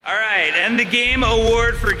right, and the game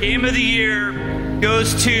award for Game of the Year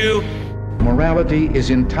goes to... Morality is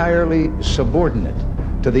entirely subordinate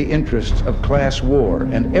to the interests of class war,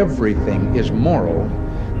 and everything is moral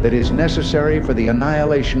that is necessary for the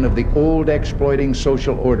annihilation of the old exploiting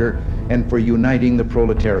social order and for uniting the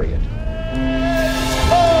proletariat.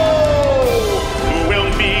 Who will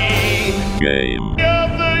be Game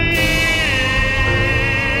of the Year?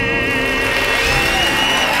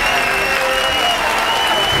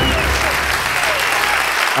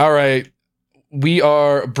 All right. We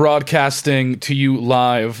are broadcasting to you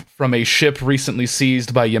live from a ship recently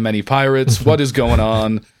seized by Yemeni pirates. What is going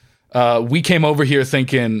on? We came over here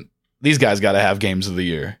thinking, these guys got to have games of the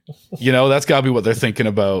year. You know, that's got to be what they're thinking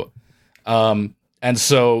about. And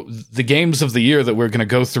so the games of the year that we're going to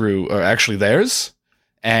go through are actually theirs.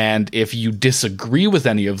 And if you disagree with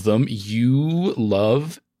any of them, you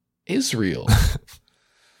love Israel.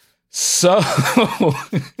 So...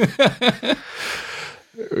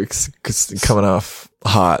 It's coming off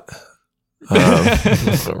hot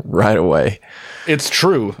right away. It's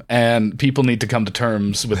true, and people need to come to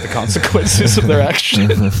terms with the consequences of their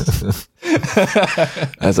actions.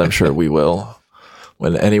 As I'm sure we will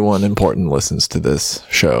when anyone important listens to this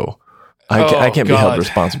show. I can't be held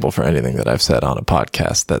responsible for anything that I've said on a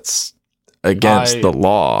podcast that's against the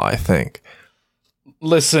law, I think.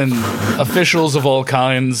 Listen, officials of all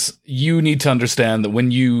kinds, you need to understand that when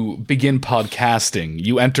you begin podcasting,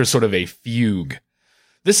 you enter sort of a fugue.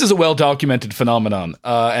 This is a well-documented phenomenon,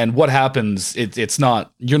 and what happens,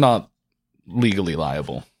 you're not legally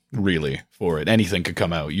liable, really, for it. Anything could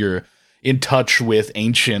come out. You're in touch with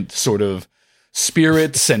ancient sort of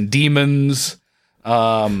spirits and demons,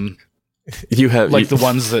 the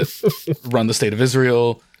ones that run the state of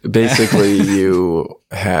Israel. Basically, you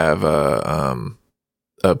have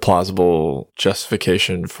a plausible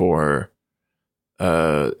justification for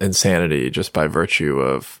insanity just by virtue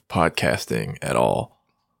of podcasting at all.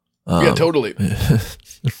 Yeah, totally.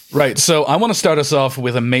 Right. So I want to start us off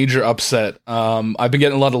with a major upset. I've been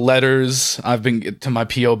getting a lot of letters. I've been to my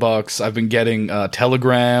P.O. box. I've been getting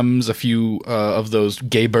telegrams, a few of those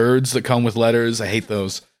gay birds that come with letters. I hate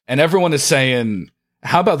those. And everyone is saying,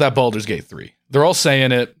 how about that Baldur's Gate 3? They're all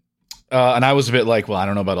saying it. And I was a bit like, well, I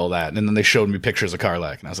don't know about all that. And then they showed me pictures of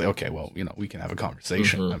Karlach, and I was like, okay, well, you know, we can have a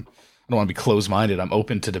conversation. Mm-hmm. I don't want to be closed-minded. I'm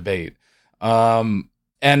open to debate. And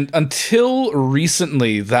until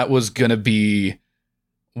recently, that was going to be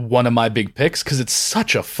one of my big picks, because it's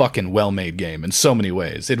such a fucking well-made game in so many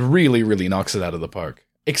ways. It really, really knocks it out of the park.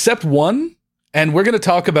 Except one, and we're going to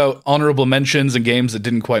talk about honorable mentions and games that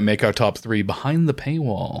didn't quite make our top 3 behind the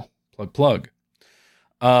paywall. Plug.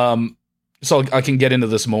 So I can get into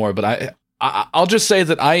this more, but I'll just say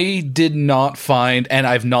that I did not find, and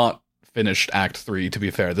I've not finished Act 3, to be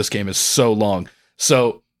fair. This game is so long.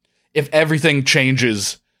 So if everything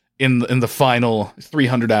changes in the final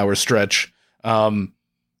 300-hour stretch, I'm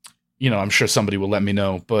sure somebody will let me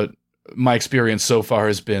know. But my experience so far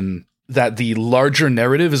has been that the larger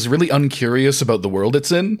narrative is really uncurious about the world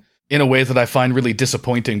it's in a way that I find really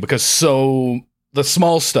disappointing, because the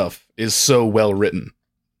small stuff is so well written.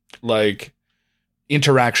 Like,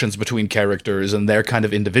 interactions between characters and their kind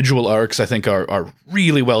of individual arcs, I think, are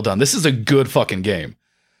really well done. This is a good fucking game.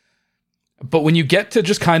 But when you get to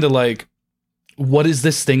just kind of like, what is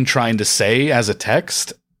this thing trying to say as a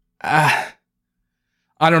text? I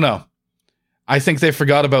don't know. I think they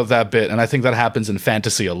forgot about that bit, and I think that happens in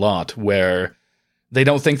fantasy a lot, where they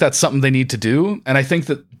don't think that's something they need to do. And I think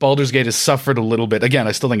that Baldur's Gate has suffered a little bit. Again,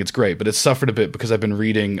 I still think it's great, but it's suffered a bit because I've been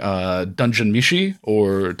reading Dungeon Mishi,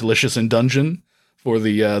 or Delicious in Dungeon, for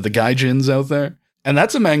the gaijins out there. And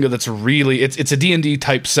that's a manga that's really, it's a D&D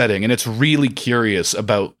type setting, and it's really curious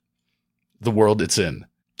about the world it's in.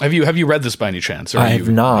 Have you read this by any chance? Or I have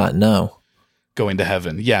not, no. Going to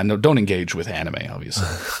heaven. Yeah, no, don't engage with anime, obviously.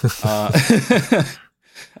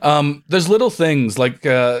 There's little things like,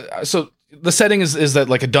 so the setting is that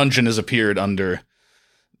like a dungeon has appeared under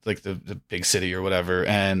like the big city or whatever,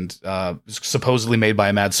 and supposedly made by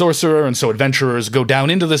a mad sorcerer, and so adventurers go down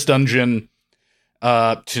into this dungeon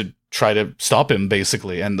to try to stop him,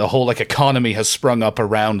 basically, and the whole like economy has sprung up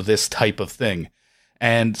around this type of thing.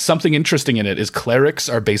 And something interesting in it is clerics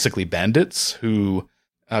are basically bandits who,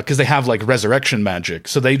 because they have like resurrection magic,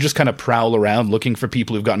 so they just kind of prowl around looking for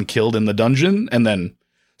people who've gotten killed in the dungeon, and then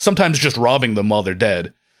sometimes just robbing them while they're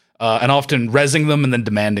dead, and often rezzing them and then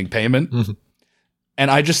demanding payment. Mm-hmm.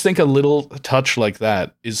 And I just think a little touch like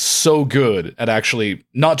that is so good at actually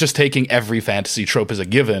not just taking every fantasy trope as a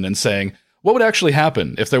given and saying, what would actually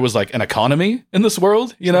happen if there was like an economy in this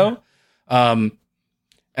world, you know?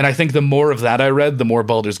 And I think the more of that I read, the more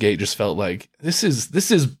Baldur's Gate just felt like, this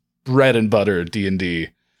is bread and butter D&D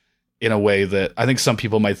in a way that I think some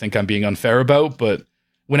people might think I'm being unfair about, but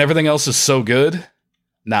when everything else is so good,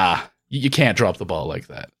 nah, you can't drop the ball like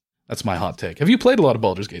that. That's my hot take. Have you played a lot of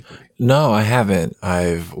Baldur's Gate 3? No, I haven't.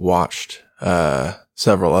 I've watched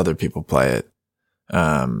several other people play it.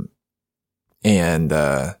 And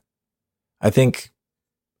I think,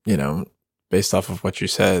 based off of what you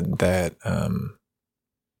said, that,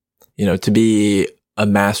 to be a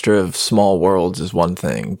master of small worlds is one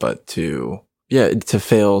thing, but to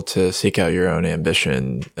fail to seek out your own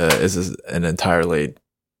ambition is an entirely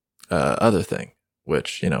other thing,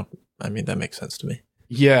 which, that makes sense to me.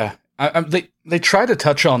 Yeah. They try to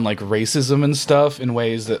touch on like racism and stuff in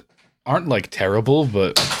ways that aren't like terrible,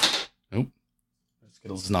 but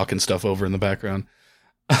Skittles knocking stuff over in the background.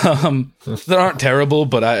 That aren't terrible,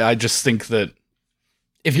 but I just think that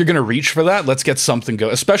if you're going to reach for that, let's get something go,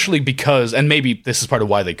 especially because, and maybe this is part of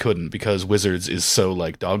why they couldn't, because Wizards is so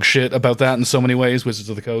like dog shit about that in so many ways, Wizards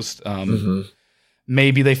of the Coast.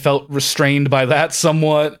 Maybe they felt restrained by that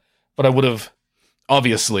somewhat, but I would have,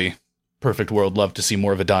 obviously, perfect world, loved to see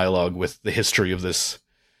more of a dialogue with the history of this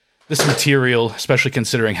material, especially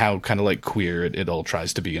considering how kind of like queer it all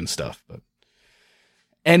tries to be and stuff. But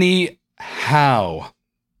anyhow,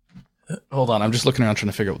 hold on, I'm just looking around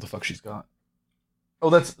trying to figure out what the fuck she's got. Oh,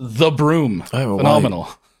 that's the broom. Phenomenal.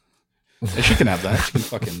 Yeah, she can have that. She can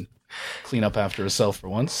fucking clean up after herself for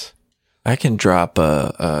once. I can drop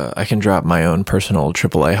my own personal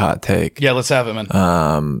AAA hot take. Yeah, let's have it,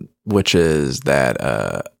 man. Which is that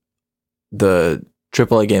the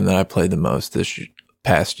AAA game that I played the most this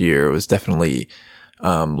past year was definitely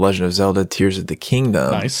Legend of Zelda: Tears of the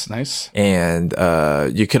Kingdom. Nice. And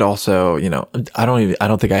you could also, I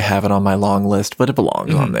don't think I have it on my long list, but it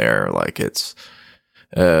belongs on there. Like, it's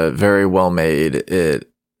very well made.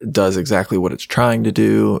 It does exactly what it's trying to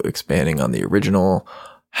do, expanding on the original.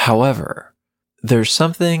 However, there's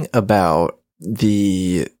something about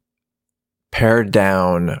the pared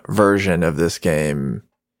down version of this game,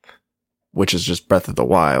 which is just Breath of the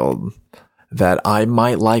Wild, that I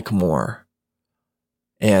might like more.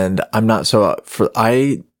 And I'm not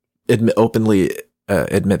I openly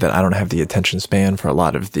admit that I don't have the attention span for a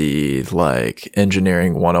lot of the like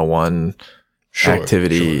engineering 101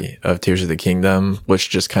 activity of Tears of the Kingdom, which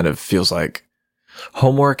just kind of feels like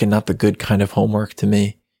homework and not the good kind of homework to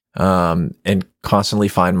me. And constantly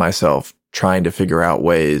find myself trying to figure out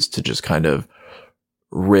ways to just kind of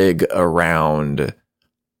rig around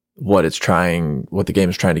what the game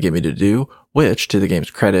is trying to get me to do, which, to the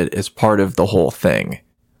game's credit, is part of the whole thing.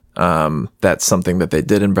 That's something that they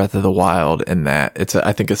did in Breath of the Wild, and that it's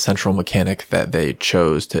I think a central mechanic that they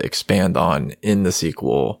chose to expand on in the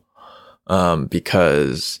sequel,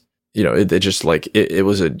 because it just like it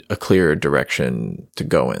was a clear direction to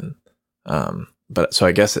go in. But so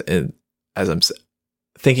I guess as I'm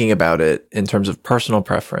thinking about it in terms of personal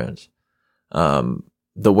preference,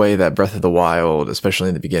 the way that Breath of the Wild, especially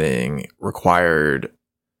in the beginning, required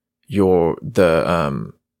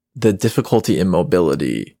the difficulty in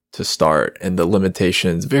mobility to start, and the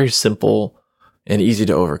limitations, very simple and easy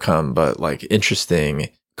to overcome, but like interesting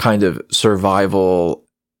kind of survival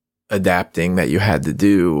adapting that you had to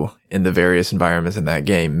do in the various environments in that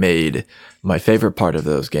game, made my favorite part of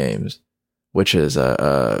those games, which is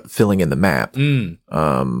filling in the map,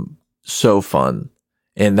 so fun.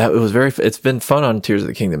 And that it's been fun on Tears of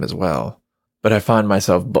the Kingdom as well. But I find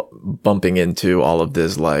myself bumping into all of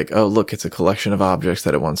this, like, oh, look, it's a collection of objects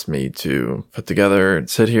that it wants me to put together and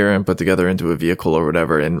sit here and put together into a vehicle or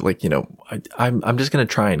whatever. And like, I'm just going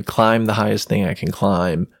to try and climb the highest thing I can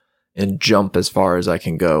climb and jump as far as I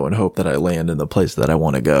can go and hope that I land in the place that I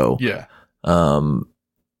want to go. Yeah. And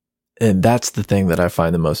that's the thing that I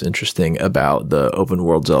find the most interesting about the open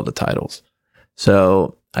world Zelda titles.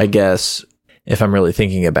 So I guess if I'm really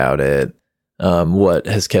thinking about it, what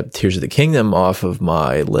has kept Tears of the Kingdom off of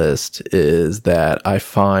my list is that I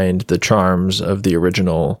find the charms of the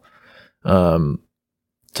original, what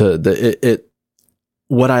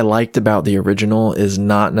I liked about the original is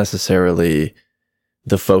not necessarily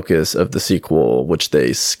the focus of the sequel, which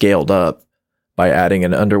they scaled up by adding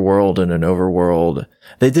an underworld and an overworld.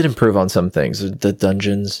 They did improve on some things. The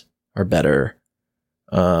dungeons are better,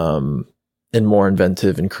 and more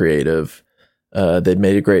inventive and creative.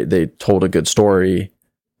 They told a good story,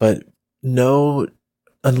 but no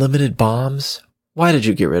unlimited bombs. Why did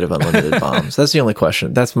you get rid of unlimited bombs? That's the only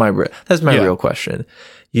question. That's my real question.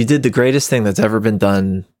 You did the greatest thing that's ever been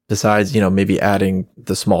done, besides, maybe adding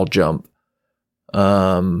the small jump,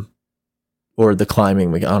 or the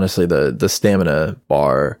climbing. Honestly, the stamina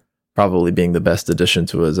bar probably being the best addition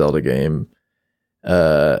to a Zelda game.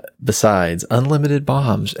 besides unlimited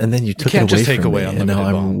bombs, and then you took it away from me, and now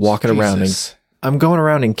I'm walking around and I'm going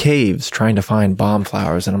around in caves trying to find bomb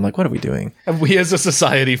flowers, and I'm like, what are we doing? Have we as a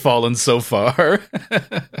society fallen so far?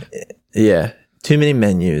 Yeah, too many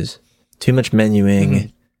menus, too much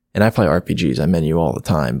menuing, and I play RPGs, I menu all the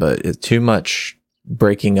time, but it's too much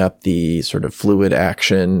breaking up the sort of fluid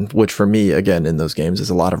action, which for me, again, in those games is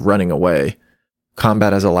a lot of running away.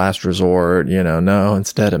 Combat as a last resort, no,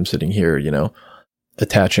 instead I'm sitting here,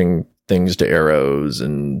 attaching things to arrows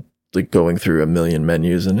and like going through a million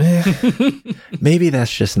menus, and maybe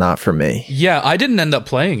that's just not for me. Yeah, I didn't end up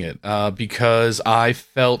playing it because I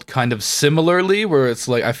felt kind of similarly, where it's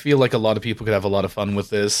like I feel like a lot of people could have a lot of fun with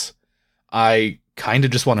this. I kind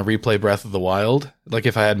of just want to replay Breath of the Wild. Like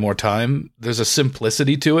if I had more time, there's a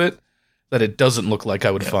simplicity to it that it doesn't look like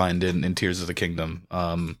I would find in Tears of the Kingdom.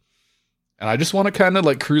 And I just want to kind of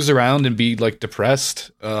like cruise around and be like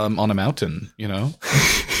depressed on a mountain,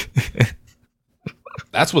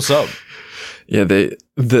 That's what's up. Yeah,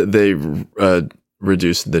 they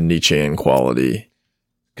reduced the Nietzschean quality.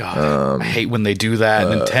 God, I hate when they do that.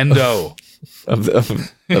 Nintendo of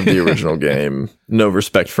the original game. No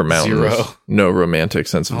respect for mountains. Zero. No romantic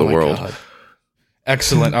sense of the world. God.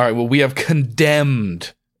 Excellent. All right. Well, we have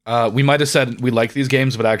condemned. We might have said we like these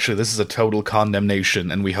games, but actually, this is a total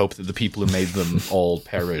condemnation, and we hope that the people who made them all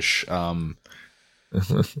perish.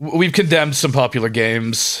 We've condemned some popular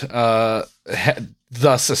games.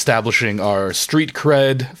 Thus establishing our street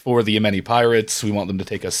cred for the Yemeni pirates. We want them to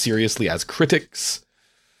take us seriously as critics.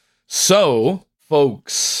 So,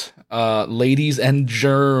 folks, ladies and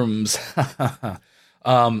germs,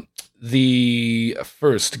 the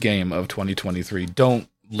first game of 2023, don't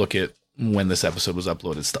look at when this episode was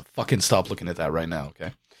uploaded. Fucking stop looking at that right now,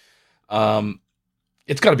 okay?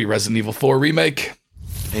 It's gotta be Resident Evil 4 Remake.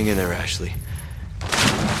 Hang in there, Ashley.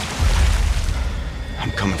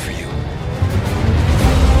 I'm coming for you.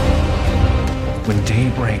 When day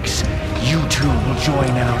breaks, you two will join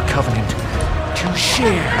our covenant to share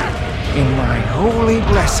in my holy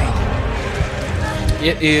blessing.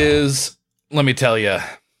 It is, let me tell you,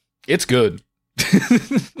 it's good.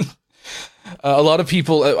 A lot of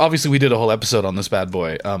people, obviously we did a whole episode on this bad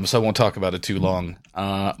boy, so I won't talk about it too long.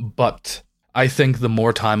 But I think the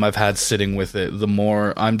more time I've had sitting with it, the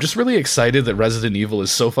more I'm just really excited that Resident Evil is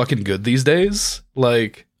so fucking good these days.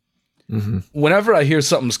 Like, whenever I hear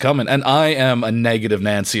something's coming, and I am a negative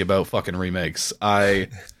Nancy about fucking remakes.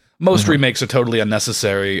 Most remakes are totally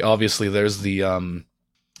unnecessary. Obviously, there's the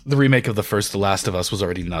remake of the first The Last of Us was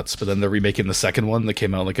already nuts, but then they're remaking the second one that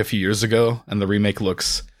came out like a few years ago, and the remake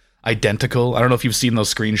looks identical. I don't know if you've seen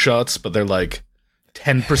those screenshots, but they're like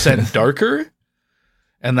 10% darker,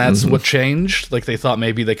 and that's what changed. Like they thought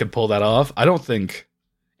maybe they could pull that off. I don't think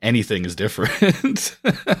anything is different.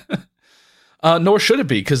 Nor should it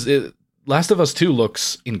be, because Last of Us 2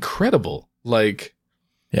 looks incredible. Like,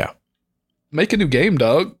 yeah, make a new game,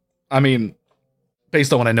 dog. I mean,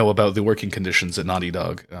 based on what I know about the working conditions at Naughty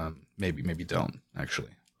Dog, maybe don't,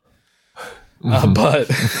 actually.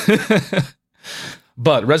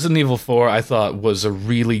 But Resident Evil 4, I thought, was a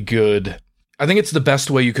really good... I think it's the best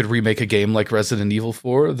way you could remake a game like Resident Evil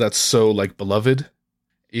 4 that's so, like, beloved,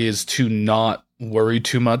 is to not worry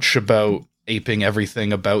too much about aping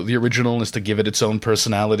everything about the original, is to give it its own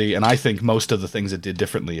personality. And I think most of the things it did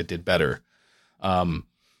differently, it did better. I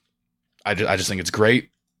just think it's great.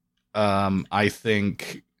 I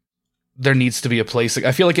think there needs to be a place.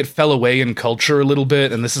 I feel like it fell away in culture a little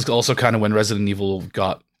bit, and this is also kind of when Resident Evil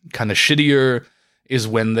got kind of shittier, is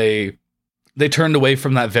when they turned away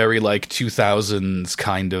from that very like 2000s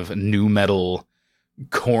kind of new metal,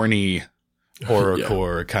 corny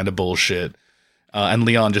horrorcore kind of bullshit. And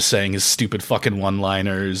Leon just saying his stupid fucking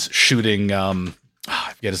one-liners, shooting, I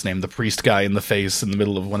forget his name, the priest guy in the face in the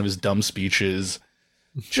middle of one of his dumb speeches.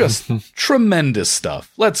 Just tremendous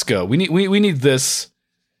stuff. Let's go. We need this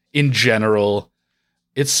in general.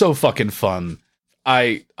 It's so fucking fun.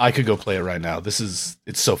 I could go play it right now. It's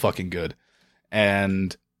so fucking good.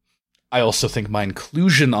 And I also think my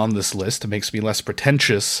inclusion on this list makes me less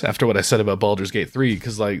pretentious after what I said about Baldur's Gate 3,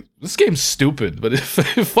 because, like, this game's stupid, but it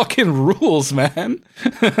fucking rules, man.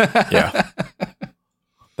 Yeah.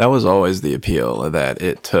 That was always the appeal, that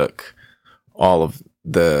it took all of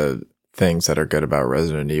the things that are good about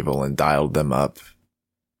Resident Evil and dialed them up,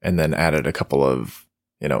 and then added a couple of,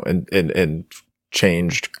 and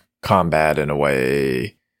changed combat in a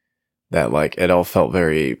way that, like, it all felt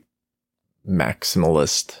very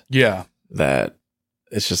maximalist. Yeah. That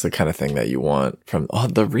it's just the kind of thing that you want from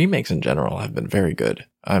the remakes in general have been very good.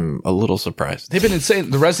 I'm a little surprised. They've been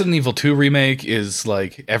insane. The Resident Evil 2 remake is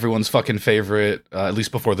like everyone's fucking favorite, at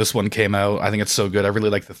least before this one came out. I think it's so good. I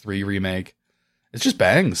really like the 3 remake. It's just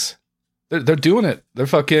bangs. They're doing it.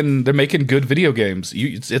 They're making good video games.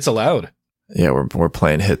 It's allowed. Yeah, we're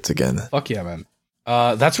playing hits again. Fuck yeah, man.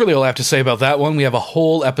 That's really all I have to say about that one. We have a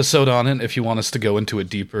whole episode on it if you want us to go into it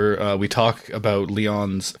deeper. We talk about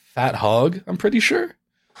Leon's fat hog, I'm pretty sure.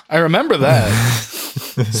 I remember that.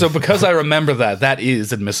 So because I remember that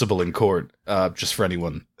is admissible in court, just for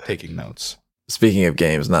anyone taking notes. Speaking of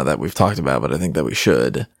games, not that we've talked about, but I think that we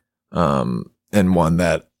should, and one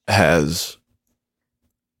that has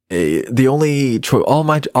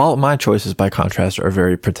all my choices by contrast are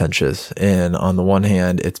very pretentious, and on the one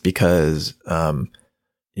hand, it's because I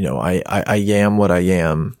am what I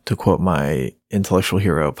am, to quote my intellectual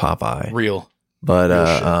hero Popeye. Real, but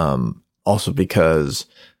also because,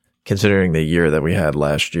 considering the year that we had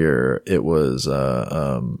last year, it was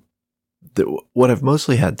what I've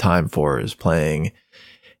mostly had time for is playing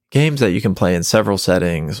games that you can play in several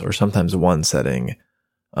settings or sometimes one setting.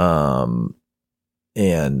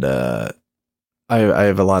 And I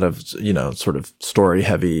have a lot of, sort of story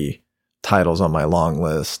heavy titles on my long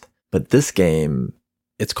list, but this game,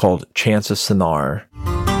 it's called Chance of Sennaar.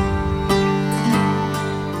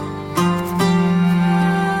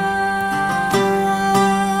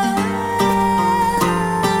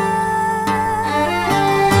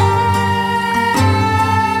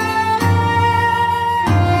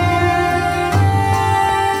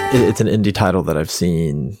 It's an indie title that I've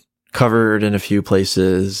seen covered in a few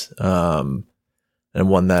places, and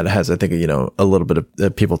one that has, I think, a little bit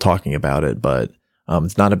of people talking about it, but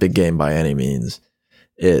it's not a big game by any means.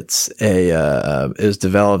 It was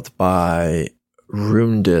developed by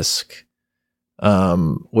Runedisk,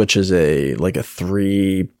 which is a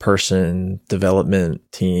 3-person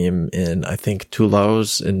development team in, I think,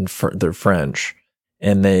 Toulouse, they're French,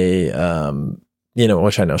 and they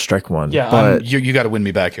which I know, strike one. Yeah, but you got to win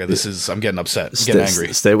me back here. I'm getting upset. I'm getting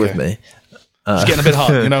angry. Stay with me. It's getting a bit hot,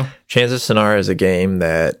 Chance of Sennaar is a game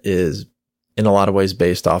that is, in a lot of ways,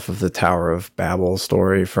 based off of the Tower of Babel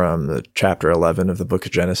story from the chapter 11 of the Book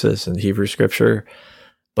of Genesis in Hebrew Scripture,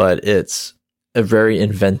 but it's a very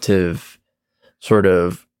inventive sort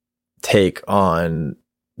of take on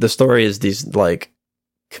the story. Is these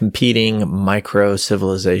competing micro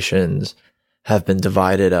civilizations have been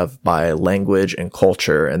divided up by language and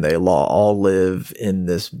culture, and they all live in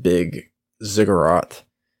this big ziggurat,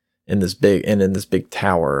 in this big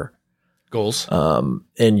tower. Goals.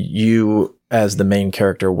 And you, as the main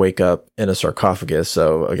character, wake up in a sarcophagus.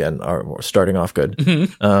 So again, we're starting off good.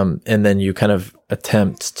 Mm-hmm. And then you kind of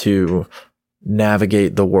attempt to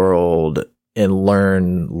navigate the world and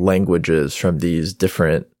learn languages from these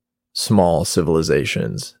different small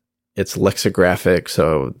civilizations. It's lexicographic,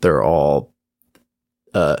 so they're all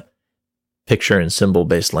picture and symbol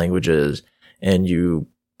based languages, and you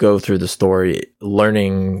go through the story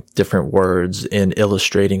learning different words and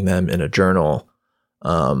illustrating them in a journal,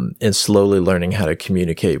 and slowly learning how to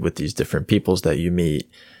communicate with these different peoples that you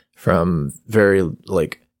meet, from very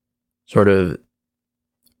sort of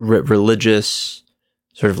religious,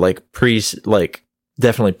 sort of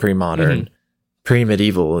definitely pre-modern, mm-hmm.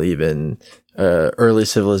 pre-medieval, even early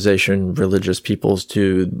civilization religious peoples,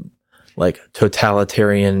 to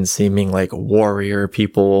totalitarian seeming warrior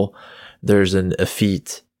people. There's an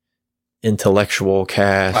effete intellectual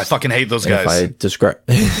cast. I fucking hate those guys. If I describe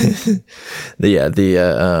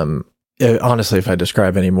honestly, if I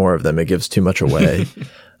describe any more of them, it gives too much away.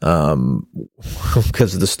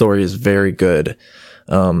 Because the story is very good.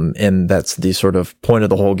 And that's the sort of point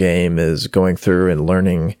of the whole game, is going through and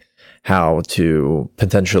learning how to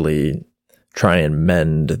potentially try and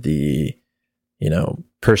mend the,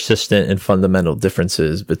 persistent and fundamental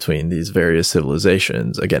differences between these various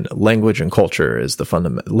civilizations. Again, language and culture is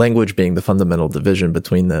language being the fundamental division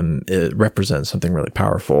between them. It represents something really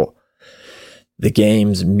powerful. The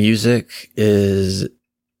game's music is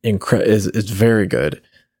very good.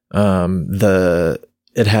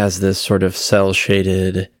 It has this sort of cell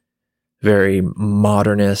shaded, very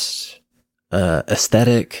modernist,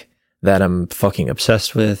 aesthetic that I'm fucking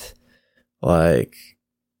obsessed with.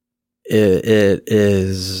 It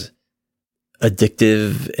is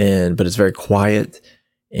addictive, but it's very quiet,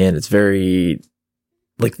 and it's very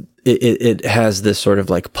it has this sort of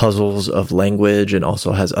puzzles of language, and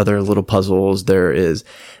also has other little puzzles. There is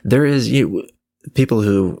people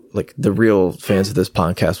who the real fans of this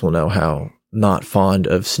podcast will know how not fond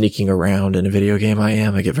of sneaking around in a video game I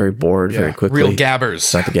am. I get very bored very quickly. Real gabbers.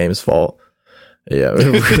 It's not the game's fault. Yeah.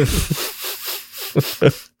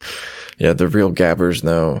 Yeah, the real gabbers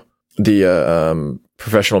know. The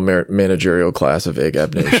professional managerial class of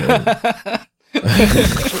AGAB Nation.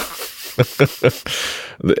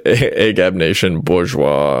 The AGAB Nation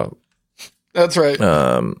bourgeois. That's right.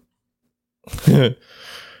 No,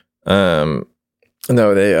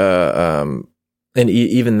 they and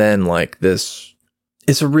even then, like this,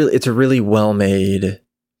 it's a really well made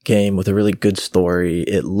game with a really good story.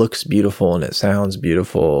 It looks beautiful and it sounds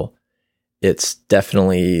beautiful. It's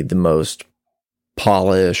definitely the most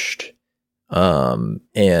polished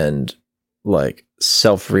and like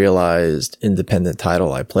self-realized independent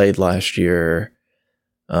title I played last year.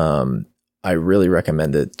 I really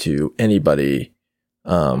recommend it to anybody,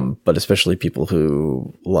 but especially people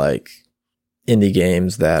who like indie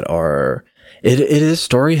games that are. It is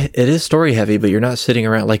story heavy, but you're not sitting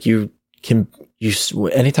around like anytime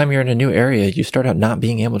you're in a new area, you start out not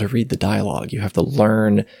being able to read the dialogue. You have to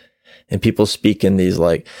learn, and people speak in these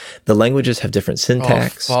like the languages have different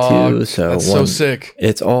syntax too. So that's so sick.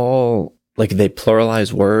 It's all like they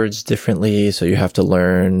pluralize words differently, so you have to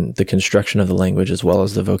learn the construction of the language as well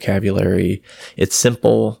as the vocabulary. It's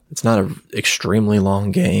simple. It's not an extremely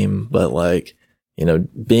long game, but like, you know,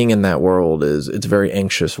 being in that world it's a very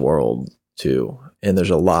anxious world too. And there's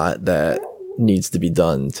a lot that needs to be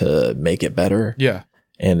done to make it better. Yeah.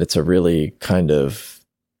 And it's a really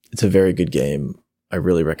it's a very good game. I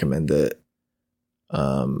really recommend it.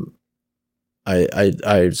 I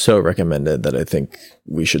so recommend it that I think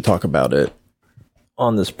we should talk about it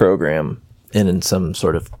on this program and in some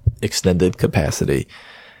sort of extended capacity,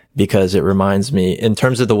 because it reminds me in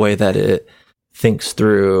terms of the way that it thinks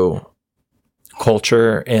through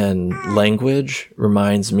culture and language,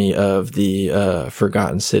 reminds me of the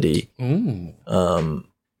Forgotten City. In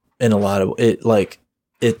a lot of it, like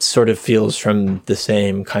it sort of feels from the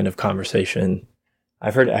same kind of conversation.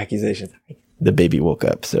 I've heard accusations. The baby woke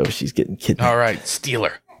up, so she's getting kidnapped. All right, steal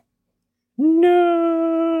her.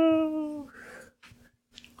 No.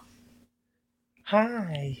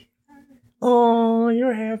 Hi. Oh,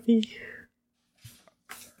 you're happy.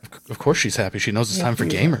 Of course she's happy. She knows it's time for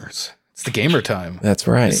gamers. It's the gamer time. That's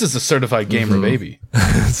right. This is a certified gamer baby.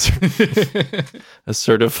 A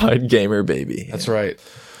certified gamer baby. That's right.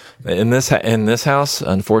 In this house,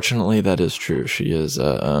 unfortunately, that is true. She is.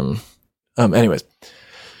 Anyways,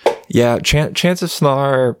 yeah. Chance of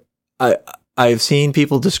Snar. I've seen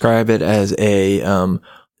people describe it as a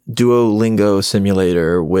Duolingo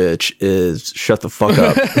simulator, which is shut the fuck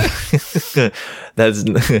up. That's.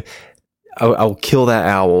 I'll kill that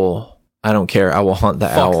owl. I don't care. I will hunt the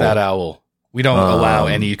owl. Fuck that owl. We don't allow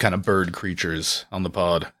any kind of bird creatures on the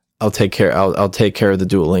pod. I'll take care of the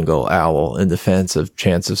Duolingo owl in defense of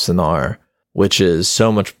Chance of Snar, which is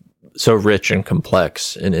so rich and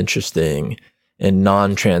complex and interesting and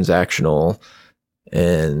non-transactional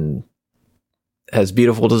and has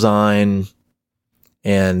beautiful design.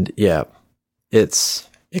 And yeah, it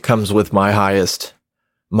comes with my highest.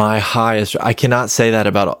 I cannot say that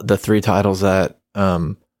about the 3 titles that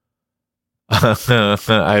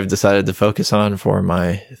I've decided to focus on for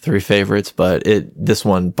my 3 favorites, but this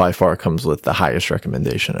one by far comes with the highest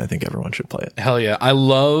recommendation. I think everyone should play it. Hell yeah. I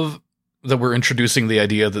love that we're introducing the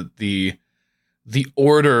idea that the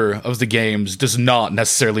order of the games does not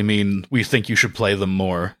necessarily mean we think you should play them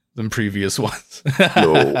more than previous ones.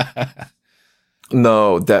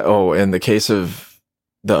 No, in the case of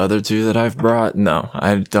the other 2 that I've brought, no,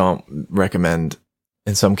 I don't recommend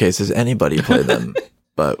in some cases anybody play them,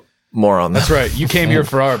 but more on that. That's right. You came here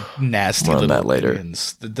for our nasty more on little that later.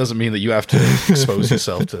 opinions. That doesn't mean that you have to expose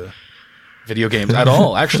yourself to video games at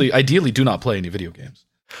all. Actually, ideally, do not play any video games.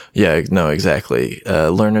 Yeah, no, exactly.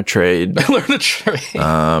 Learn a trade. Learn a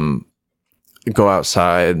trade. Go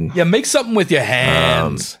outside. Yeah, make something with your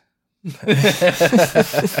hands.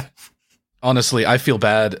 Honestly, I feel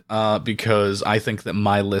bad because I think that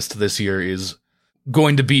my list this year is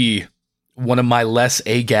going to be one of my less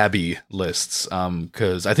AGAB-y lists,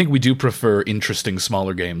 because I think we do prefer interesting,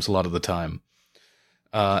 smaller games a lot of the time.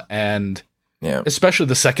 And yeah, especially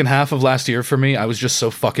the second half of last year for me, I was just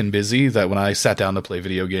so fucking busy that when I sat down to play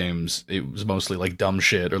video games, it was mostly like dumb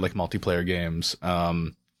shit or like multiplayer games.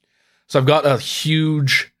 So I've got a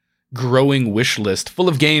huge growing wish list full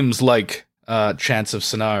of games like Chance of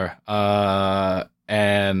Snar.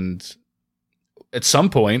 And at some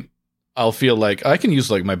point, I'll feel like I can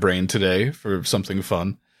use like my brain today for something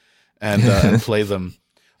fun and play them.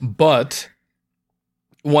 But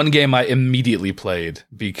one game I immediately played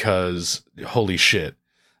because holy shit,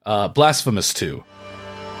 Blasphemous 2.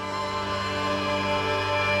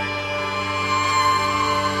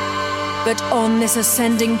 But on this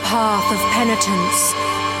ascending path of penitence,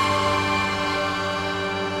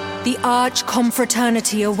 the arch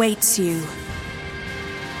confraternity awaits you.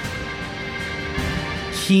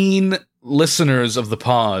 keen listeners of the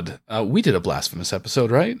pod, we did a Blasphemous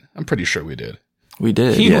episode, right? I'm pretty sure we did. We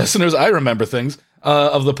did. Keen listeners, I remember things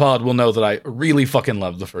of the pod will know that I really fucking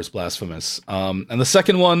loved the first Blasphemous. And the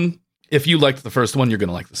second one, if you liked the first one, you're going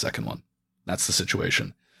to like the second one. That's the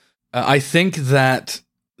situation. I think that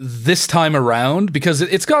this time around, because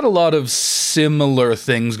it's got a lot of similar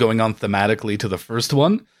things going on thematically to the first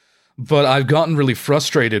one, but I've gotten really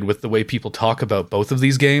frustrated with the way people talk about both of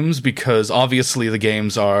these games, because obviously the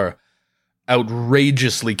games are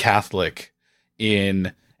outrageously Catholic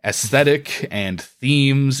in aesthetic and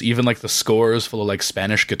themes, even like the score is full of like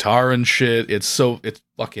Spanish guitar and shit. It's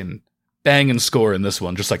fucking banging score in this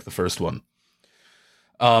one, just like the first one.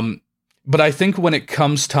 But I think when it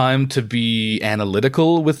comes time to be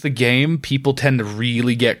analytical with the game, people tend to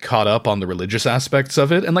really get caught up on the religious aspects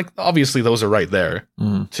of it. And like, obviously those are right there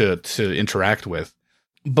to interact with.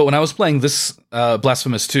 But when I was playing this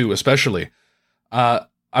Blasphemous 2 especially, I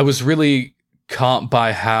was really caught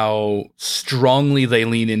by how strongly they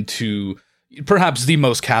lean into perhaps the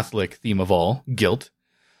most Catholic theme of all, guilt.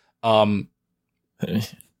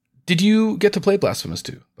 Did you get to play Blasphemous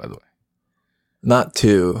 2, by the way? Not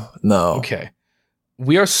 2, no. Okay.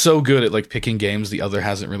 We are so good at like picking games the other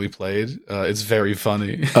hasn't really played. It's very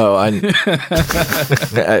funny. Oh, I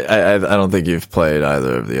don't think you've played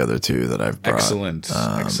either of the other 2 that I've brought.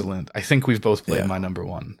 Excellent. I think we've both played my number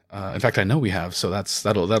 1. In fact, I know we have, so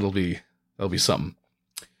that'll be something.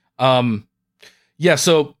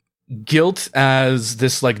 So guilt as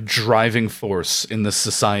this like driving force in this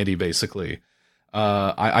society, basically,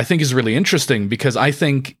 I think is really interesting, because I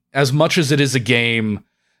think as much as it is a game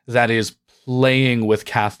that is playing with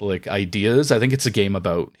Catholic ideas, I think it's a game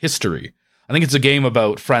about history. I think it's a game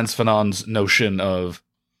about Frantz Fanon's notion of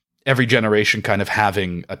every generation kind of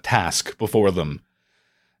having a task before them,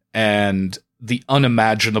 and the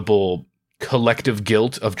unimaginable collective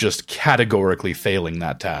guilt of just categorically failing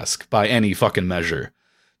that task by any fucking measure.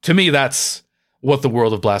 To me, that's what the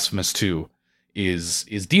world of Blasphemous 2 is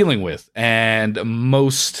dealing with. And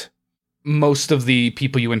most of the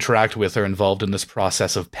people you interact with are involved in this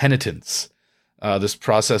process of penitence, this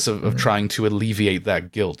process of trying to alleviate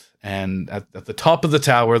that guilt. And at the top of the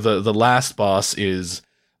tower, the last boss is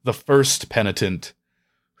the first penitent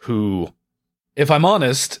who, if I'm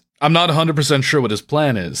honest, I'm not 100% sure what his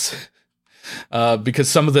plan is. Because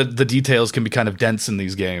some of the details can be kind of dense in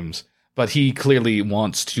these games, but he clearly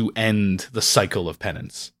wants to end the cycle of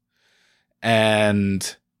penance.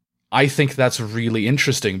 And I think that's really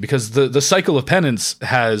interesting, because the cycle of penance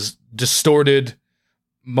has distorted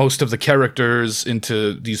most of the characters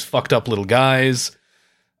into these fucked up little guys.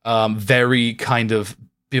 Very kind of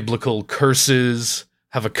biblical curses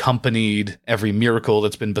have accompanied every miracle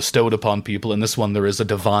that's been bestowed upon people. In this one, there is a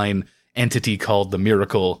divine entity called the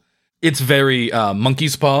miracle. It's very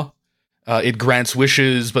monkey's paw. It grants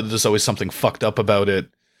wishes, but there's always something fucked up about it.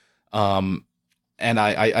 And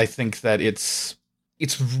I think that it's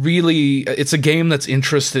a game that's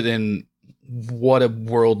interested in what a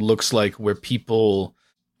world looks like where people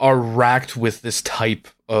are racked with this type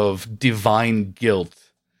of divine guilt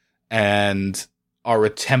and are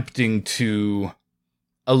attempting to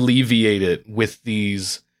alleviate it with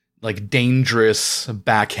these like dangerous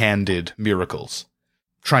backhanded miracles,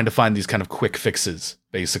 trying to find these kind of quick fixes,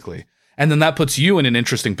 basically. And then that puts you in an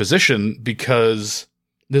interesting position, because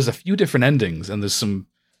there's a few different endings and there's some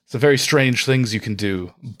very strange things you can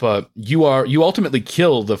do, but you ultimately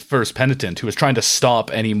kill the first penitent who is trying to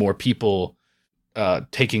stop any more people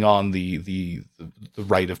taking on the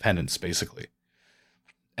rite of penance, basically.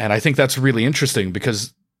 And I think that's really interesting,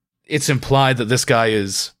 because it's implied that this guy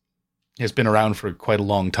has been around for quite a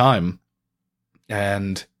long time,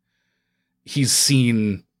 and he's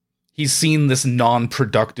seen this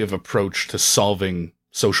non-productive approach to solving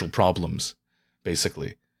social problems,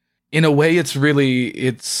 basically. In a way,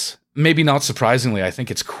 it's maybe not surprisingly, I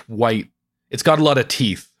think it's got a lot of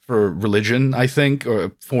teeth for religion, I think,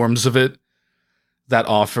 or forms of it that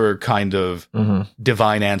offer kind of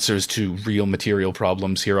divine answers to real material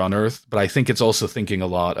problems here on Earth. But I think it's also thinking a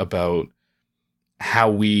lot about how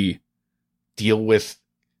we deal with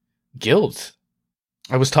guilt.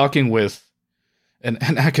 I was talking with an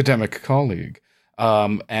academic colleague,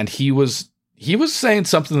 and he was saying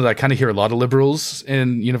something that I kind of hear a lot of liberals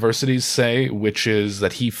in universities say, which is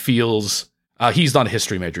that he feels he's not a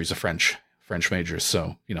history major; he's a French major,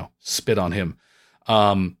 so spit on him.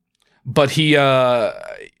 But he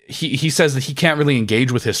says that he can't really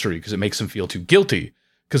engage with history because it makes him feel too guilty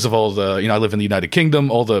because of all the I live in the United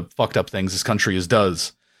Kingdom, all the fucked up things this country has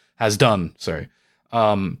done.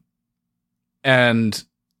 And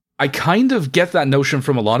I kind of get that notion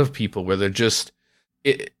from a lot of people, where they're just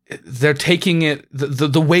they're taking it,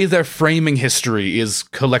 the way they're framing history is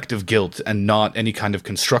collective guilt and not any kind of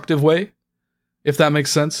constructive way, if that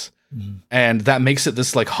makes sense. Mm-hmm. And that makes it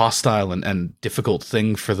this like hostile and difficult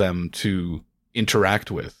thing for them to interact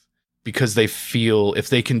with, because they feel if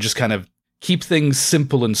they can just kind of keep things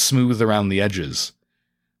simple and smooth around the edges,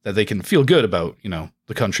 that they can feel good about,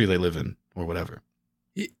 the country they live in or whatever.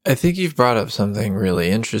 I think you've brought up something really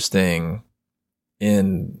interesting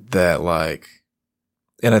in that, like,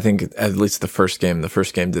 and I think at least the first game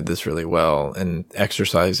did this really well, and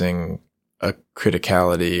exercising a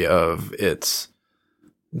criticality of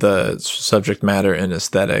the subject matter and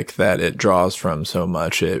aesthetic that it draws from so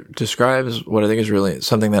much. It describes what I think is really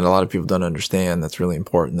something that a lot of people don't understand that's really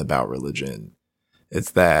important about religion.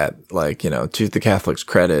 It's that, like, to the Catholics'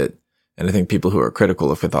 credit, and I think people who are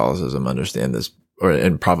critical of Catholicism understand this,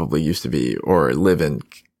 and probably used to be or live in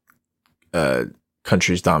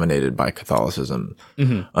countries dominated by Catholicism,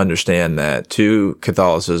 understand that to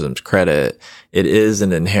Catholicism's credit, it is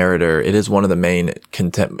an inheritor. It is one of the main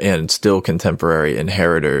and still contemporary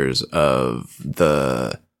inheritors of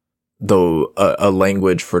a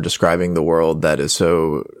language for describing the world that is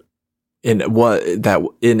so in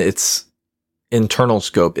its internal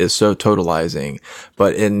scope is so totalizing,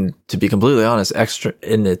 but to be completely honest,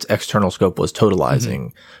 in its external scope was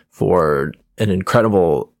totalizing for an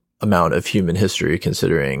incredible amount of human history,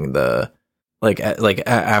 considering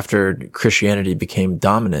after Christianity became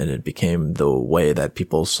dominant, it became the way that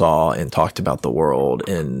people saw and talked about the world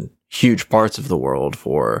in huge parts of the world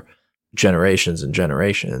for generations and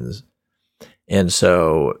generations. And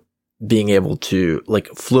so being able to, like,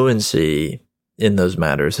 fluency in those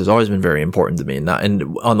matters has always been very important to me. And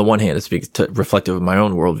on the one hand, it speaks reflective of my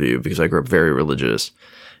own worldview, because I grew up very religious.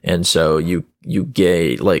 And so you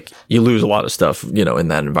lose a lot of stuff, in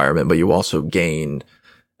that environment, but you also gain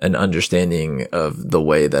an understanding of the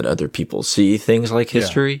way that other people see things like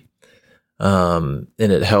history. Yeah. And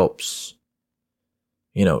it helps,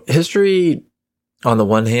 history on the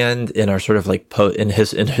one hand, in our sort of like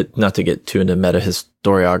not to get too into meta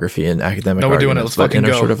historiography and academic. No, we're doing it. Let's fucking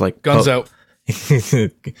go. Sort of like guns out.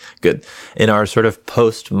 Good. In our sort of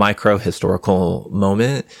post-micro historical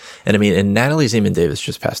moment. And I mean, and Natalie Zeman Davis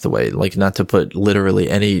just passed away, like, not to put literally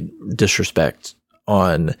any disrespect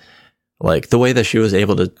on, like, the way that she was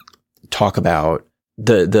able to talk about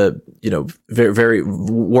the very, very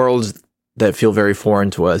worlds that feel very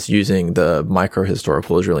foreign to us using the micro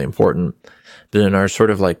historical is really important. But in our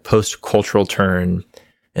sort of like post-cultural turn,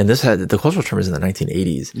 and the cultural term is in the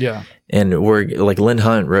 1980s. Yeah. And we're like, Lynn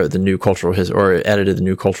Hunt wrote the new cultural or edited the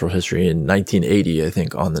new cultural history in 1980, I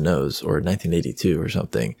think, on the nose, or 1982 or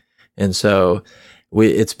something. And so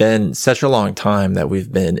it's been such a long time that we've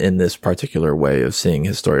been in this particular way of seeing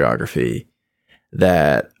historiography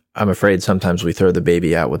that I'm afraid sometimes we throw the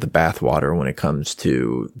baby out with the bathwater when it comes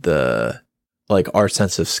to our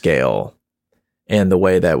sense of scale and the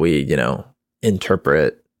way that we,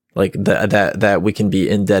 interpret, like that we can be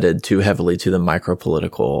indebted too heavily to the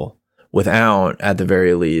micro-political without, at the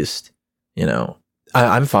very least,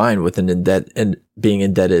 I'm fine with being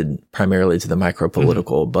indebted primarily to the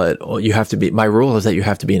micro-political, but you have to be, my rule is that you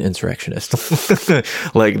have to be an insurrectionist.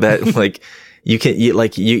 Like that, like you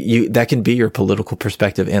that can be your political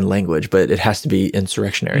perspective and language, but it has to be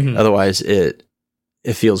insurrectionary. Otherwise it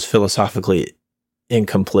feels philosophically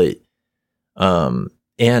incomplete,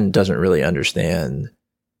 and doesn't really understand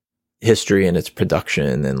history and its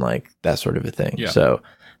production and like that sort of a thing. Yeah. So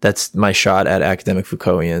that's my shot at academic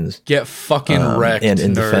Foucaultians. Get fucking wrecked, and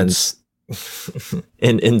in nerds. Defense,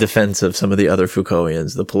 in defense of some of the other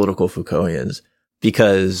Foucaultians, the political Foucaultians,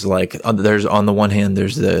 because like there's, on the one hand,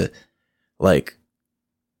 there's the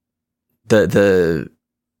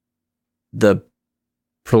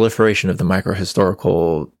proliferation of the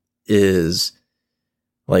microhistorical is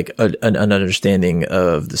like an understanding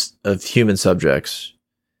of human subjects,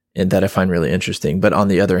 and that I find really interesting. But on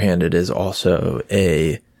the other hand, it is also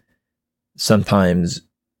a sometimes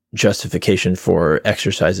justification for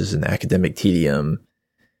exercises in academic tedium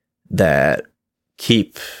that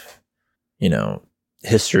keep,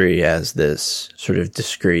 history as this sort of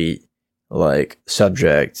discrete, like,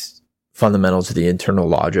 subject fundamental to the internal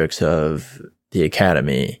logics of the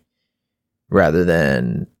academy, rather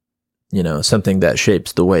than, something that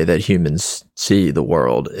shapes the way that humans see the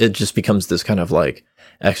world. It just becomes this kind of like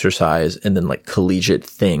exercise and then like collegiate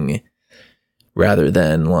thing, rather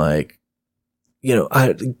than like,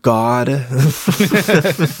 God,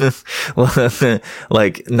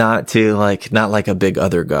 like not like a big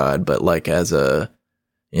other God, but like as a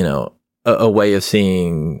way of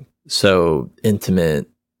seeing so intimate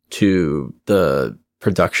to the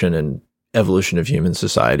production and evolution of human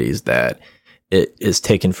societies that it is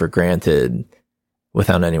taken for granted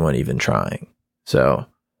without anyone even trying. So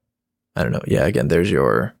I don't know. Yeah, again,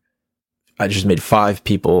 I just made 5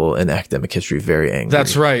 people in academic history very angry.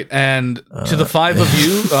 That's right. And to the 5 of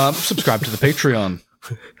you, subscribe to the Patreon.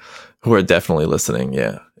 Who are definitely listening,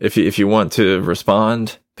 yeah. If you want to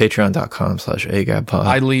respond, patreon.com/agabpod.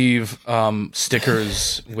 I leave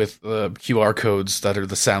stickers with QR codes that are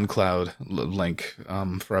the SoundCloud link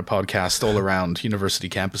for our podcast all around university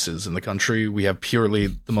campuses in the country. We have purely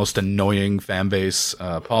the most annoying fan base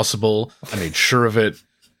possible. I made sure of it.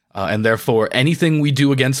 And therefore, anything we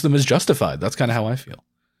do against them is justified. That's kind of how I feel.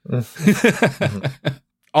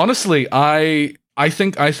 Honestly, I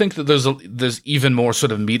think that there's even more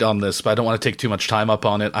sort of meat on this, but I don't want to take too much time up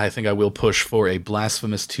on it. I think I will push for a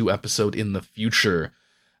Blasphemous 2 episode in the future,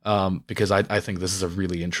 because I think this is a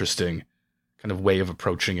really interesting kind of way of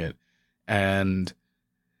approaching it, and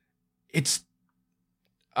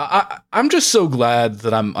I'm just so glad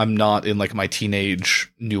that I'm not in like my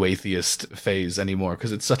teenage new atheist phase anymore,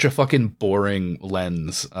 because it's such a fucking boring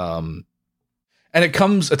lens. And it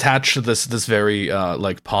comes attached to this very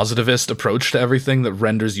like positivist approach to everything that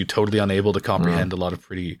renders you totally unable to comprehend a lot of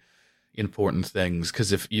pretty important things.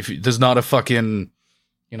 Because if there's not a fucking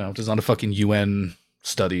UN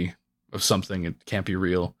study of something, it can't be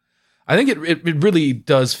real. I think it really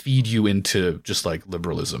does feed you into just like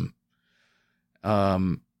liberalism.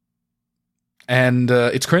 And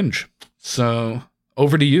it's cringe. So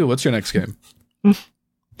over to you. What's your next game?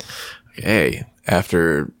 Okay.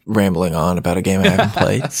 After rambling on about a game I haven't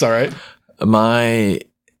played. That's all right. My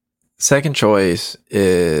second choice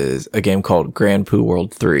is a game called Grand Poo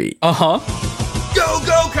World 3. Uh-huh. Go,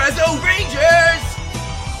 go, Kaizo Rangers!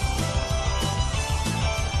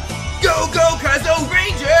 Go, go, Kaizo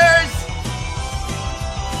Rangers!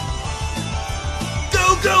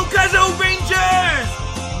 Go, go, Kaizo Rangers!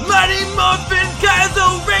 Mighty Morphin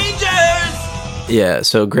Kaizo Rangers! Yeah,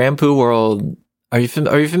 so Grand Poo World, are you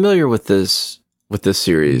familiar with this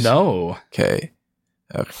series? No. Okay.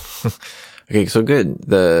 Okay, so good.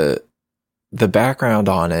 The background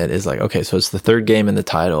on it is like, okay, so it's the third game in the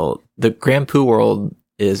title. The Grand Poo World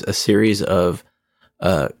is a series of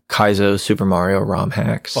Kaizo Super Mario ROM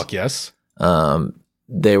hacks. Fuck yes.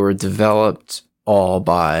 They were developed all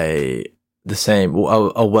by the same,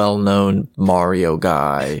 a well-known Mario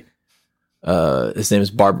guy. His name is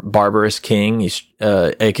Barbarous King. He's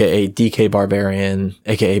aka DK Barbarian,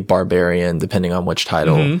 aka Barbarian, depending on which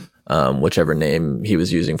title, whichever name he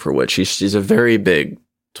was using for which. He's a very big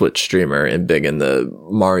Twitch streamer and big in the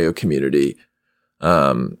Mario community.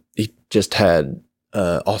 He just had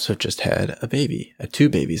a baby, 2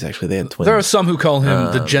 babies actually. They had twins. There are some who call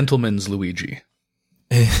him the gentleman's Luigi.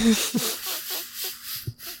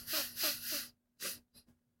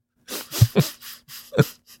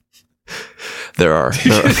 There are.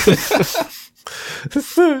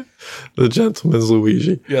 The gentleman's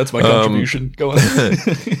Luigi. Yeah, that's my contribution. Go on.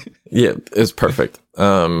 Yeah, it's perfect.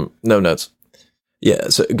 No nuts. Yeah,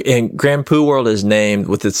 so and Grand Poo World is named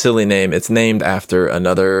with its silly name. It's named after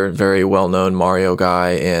another very well-known Mario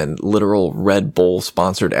guy and literal Red Bull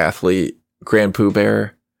sponsored athlete, Grand Pooh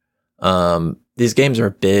Bear. These games are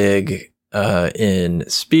big in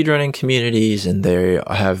speedrunning communities, and they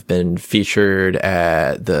have been featured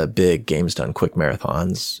at the big Games Done quick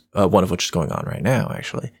marathons, one of which is going on right now,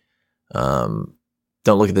 actually. Don't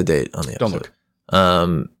look at the date on the episode.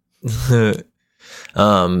 Don't look.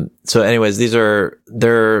 So anyways,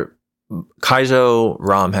 they're Kaizo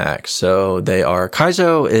ROM hacks. So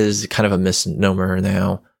Kaizo is kind of a misnomer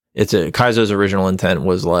now. Kaizo's original intent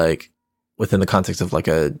was like within the context of like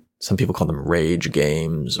some people call them rage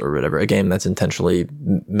games or whatever, a game that's intentionally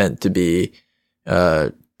meant to be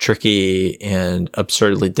tricky and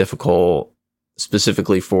absurdly difficult,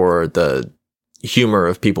 specifically for the humor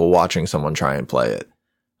of people watching someone try and play it.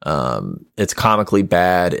 It's comically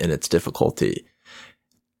bad in its difficulty.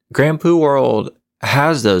 Grand Poo World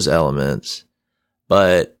has those elements,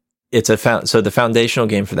 but it's so the foundational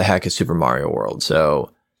game for the hack is Super Mario World.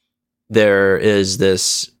 So there is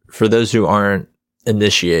this, for those who aren't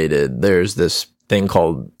initiated, there's this thing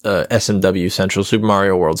called SMW Central, Super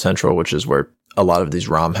Mario World Central, which is where a lot of these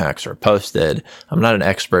ROM hacks are posted. I'm not an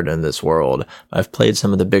expert in this world. I've played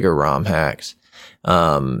some of the bigger ROM hacks.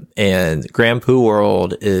 And Grand Poo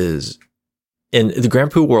World is in the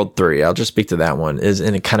Grand Poo World 3. I'll just speak to that one, is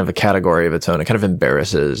in a kind of a category of its own. It kind of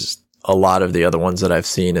embarrasses a lot of the other ones that I've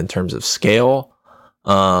seen in terms of scale.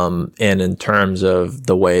 And in terms of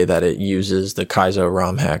the way that it uses the Kaizo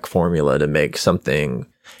ROM hack formula to make something,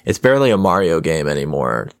 it's barely a Mario game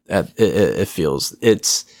anymore. It feels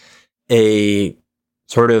it's a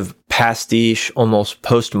sort of pastiche, almost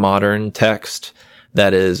postmodern text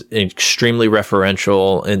that is extremely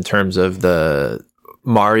referential in terms of the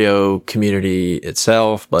Mario community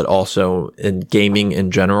itself, but also in gaming in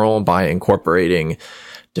general by incorporating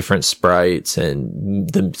different sprites and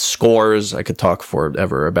the scores. I could talk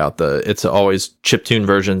forever about it's always chiptune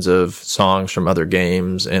versions of songs from other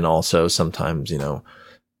games, and also sometimes, the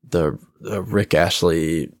Rick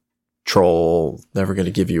Astley troll, Never Gonna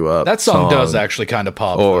Give You Up. That song does actually kind of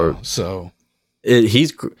pop, though, so.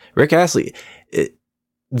 Rick Astley.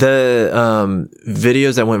 The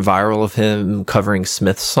videos that went viral of him covering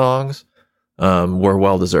Smith's songs were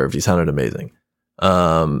well deserved. He sounded amazing.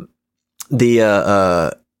 The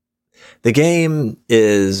game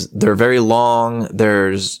they're very long.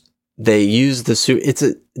 They use the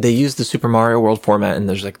Super Mario World format, and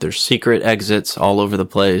there's secret exits all over the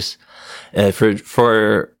place.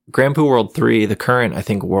 For Grand Poo World 3, the current, I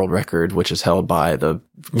think, world record, which is held by the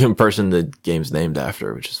person the game's named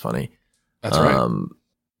after, which is funny. That's right.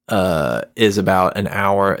 Is about an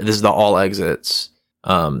hour. This is the all exits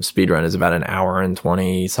speedrun, is about an hour and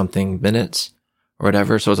 20 something minutes or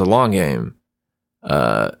whatever. So it's a long game.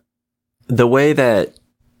 The way that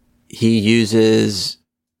he uses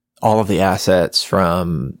all of the assets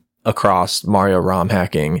from across Mario ROM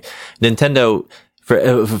hacking, Nintendo,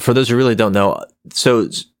 for those who really don't know, so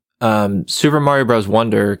Super Mario Bros.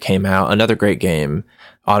 Wonder came out, another great game,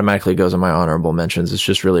 automatically goes on my honorable mentions. It's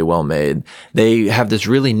just really well made. They have this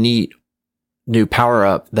really neat new power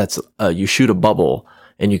up that's you shoot a bubble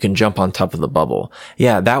and you can jump on top of the bubble.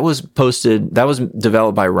 Yeah, that was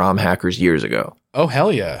developed by ROM hackers years ago. Oh,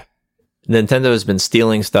 hell yeah. Nintendo has been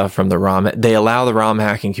stealing stuff from the ROM. They allow the ROM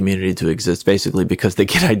hacking community to exist basically because they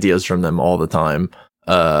get ideas from them all the time.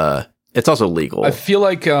 It's also legal. I feel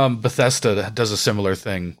like Bethesda does a similar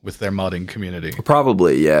thing with their modding community.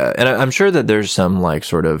 Probably, yeah. And I'm sure that there's some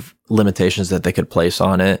sort of limitations that they could place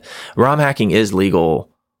on it. ROM hacking is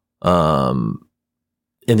legal in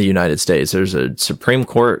the United States. There's a Supreme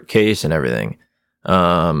Court case and everything.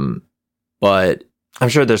 But I'm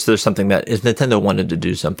sure there's something that if Nintendo wanted to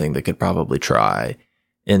do something, they could probably try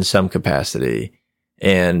in some capacity.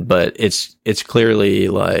 But it's clearly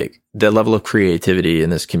the level of creativity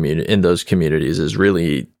in this community, in those communities, is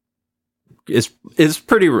really,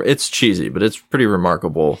 it's cheesy, but it's pretty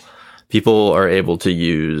remarkable. People are able to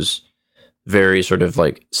use very sort of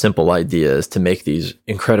simple ideas to make these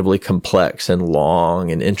incredibly complex and long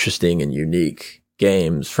and interesting and unique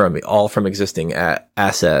games from existing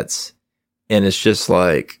assets. And it's just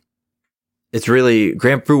it's really,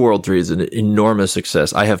 Grand Prix World 3 is an enormous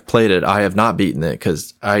success. I have played it. I have not beaten it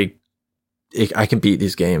because I can beat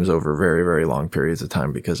these games over very, very long periods of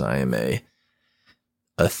time because I am a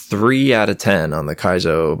 3 out of 10 on the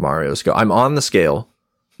Kaizo Mario scale. I'm on the scale,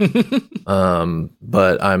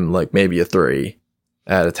 but I'm maybe a 3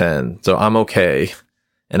 out of 10. So I'm okay.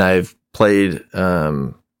 And I've played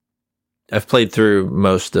through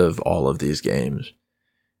most of all of these games.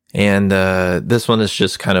 And this one is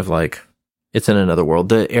just kind of it's in another world.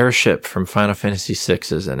 The airship from Final Fantasy VI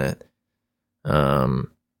is in it.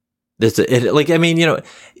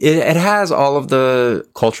 It has all of the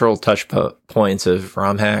cultural touch points of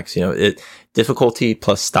ROM hacks. Difficulty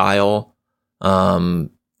plus style,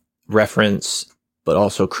 reference, but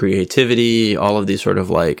also creativity. All of these sort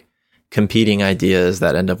of competing ideas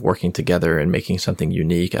that end up working together and making something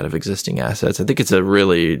unique out of existing assets. I think it's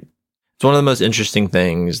it's one of the most interesting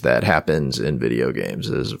things that happens in video games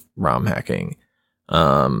is ROM hacking.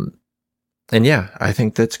 And yeah, I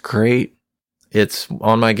think that's great. It's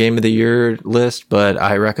on my Game of the Year list, but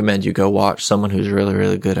I recommend you go watch someone who's really,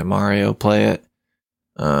 really good at Mario play it.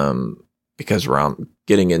 Because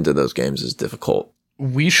getting into those games is difficult.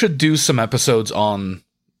 We should do some episodes on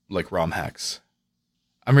ROM hacks.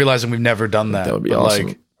 I'm realizing we've never done that. That would be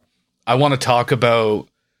awesome. I want to talk about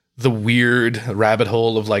the weird rabbit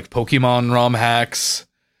hole of Pokemon ROM hacks.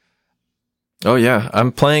 Oh yeah,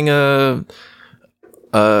 I'm playing a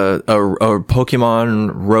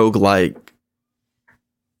Pokemon roguelike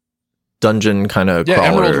dungeon kind of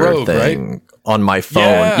crawler Emerald Rogue, thing, right? On my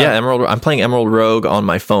phone. Yeah, Emerald. I'm playing Emerald Rogue on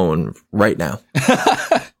my phone right now.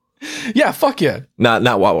 Yeah, fuck yeah. Not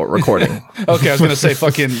while we're recording. Okay, I was gonna say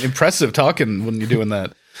fucking impressive talking when you're doing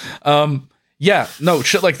that. Yeah, no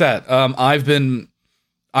shit like that.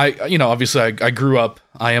 Obviously I grew up.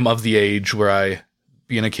 I am of the age where I,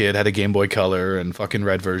 being a kid, had a Game Boy Color and fucking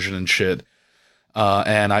red version and shit.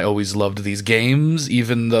 And I always loved these games,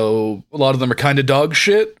 even though a lot of them are kind of dog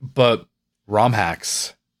shit. But ROM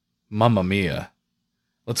hacks, mamma mia,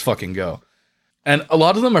 let's fucking go. And a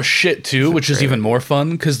lot of them are shit too, which is even more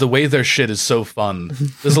fun because the way their shit is so fun.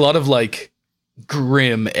 There's a lot of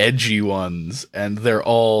grim, edgy ones, and they're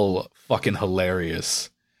all fucking hilarious.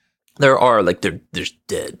 There are, like, there's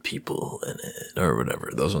dead people in it, or whatever.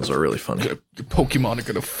 Those ones are really funny. Your Pokemon are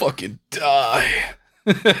gonna fucking die.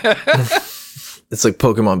 It's like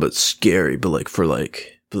Pokemon, but scary, but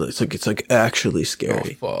it's like actually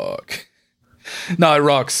scary. Oh, fuck. No, it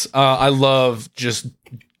rocks. I love just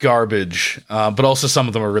garbage, but also some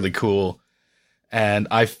of them are really cool. And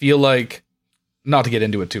I feel like, not to get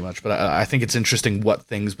into it too much, but I think it's interesting what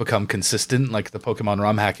things become consistent. Like the Pokemon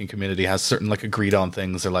ROM hacking community has certain like agreed on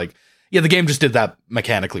things. They're like, yeah, the game just did that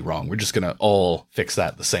mechanically wrong. We're just gonna all fix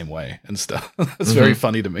that the same way and stuff. It's very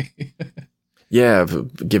funny to me. Yeah,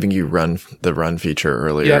 giving you the run feature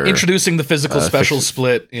earlier. Yeah, introducing the physical special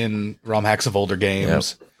split in ROM hacks of older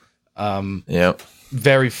games. Yep.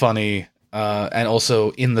 Very funny. And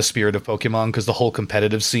also in the spirit of Pokemon, because the whole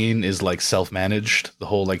competitive scene is like self-managed, the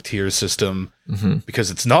whole like tier system,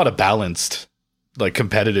 because it's not a balanced like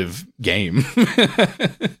competitive game.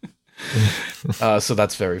 So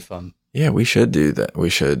that's very fun. Yeah, we should do that. We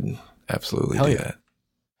should absolutely do that.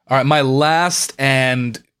 All right, my last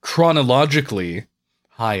and chronologically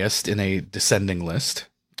highest in a descending list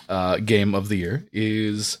game of the year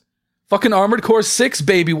is fucking Armored Core 6,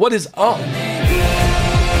 baby. What is up?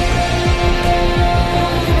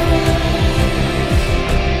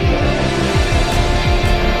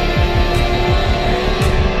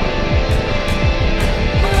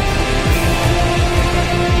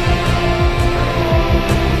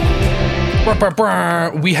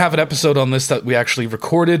 We have an episode on this that we actually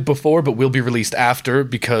recorded before, but will be released after,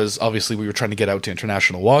 because obviously we were trying to get out to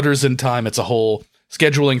international waters in time. It's a whole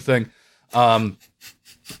scheduling thing.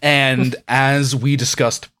 And as we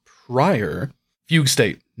discussed prior, Fugue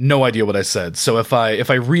State, no idea what I said. So if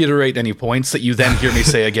I reiterate any points that you then hear me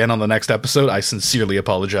say again on the next episode, I sincerely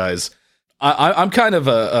apologize. I'm kind of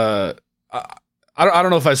I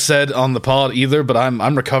don't know if I said on the pod either, but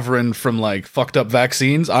I'm recovering from like fucked up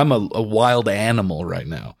vaccines. I'm a wild animal right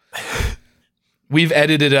now. We've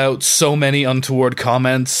edited out so many untoward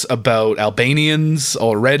comments about Albanians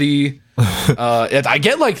already. I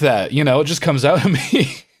get like that, it just comes out of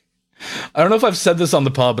me. I don't know if I've said this on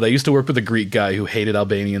the pod, but I used to work with a Greek guy who hated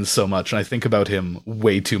Albanians so much, and I think about him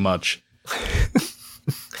way too much.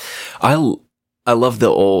 I love the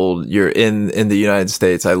old, you're in the United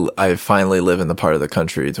States. I finally live in the part of the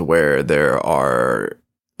country to where there are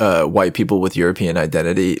white people with European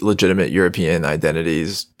identity, legitimate European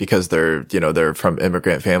identities, because they're from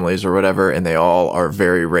immigrant families or whatever, and they all are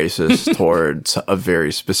very racist towards a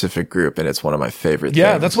very specific group, and it's one of my favorite things.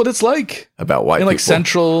 Yeah, that's what it's like. About white people. In like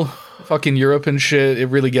Central fucking Europe and shit, it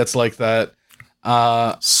really gets like that.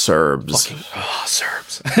 Serbs.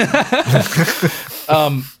 Serbs.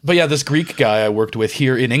 But yeah, this Greek guy I worked with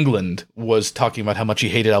here in England was talking about how much he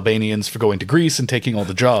hated Albanians for going to Greece and taking all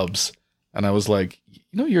the jobs. And I was like,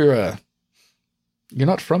 you're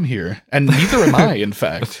not from here. And neither am I, in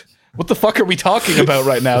fact. What the fuck are we talking about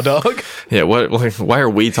right now, dog? Yeah, why are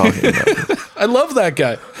we talking about this? I love that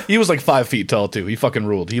guy. He was like 5 feet tall, too. He fucking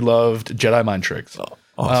ruled. He loved Jedi mind tricks. Oh,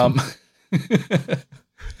 awesome.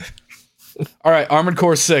 All right, Armored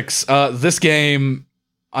Core 6. This game,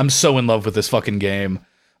 I'm so in love with this fucking game.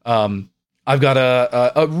 I've got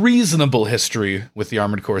a reasonable history with the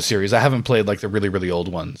Armored Core series. I haven't played like the really, really old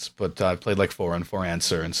ones, but I've played like 4 and 4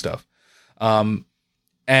 Answer and stuff.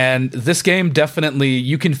 And this game definitely,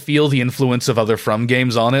 you can feel the influence of other From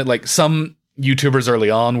games on it. Like some YouTubers early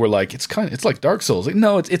on were like, it's like Dark Souls. Like,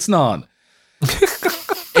 no, it's not.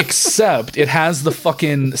 Except it has the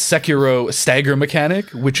fucking Sekiro stagger mechanic,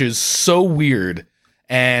 which is so weird.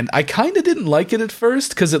 And I kind of didn't like it at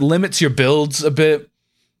first because it limits your builds a bit.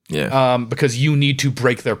 Yeah. Because you need to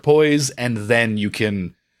break their poise and then you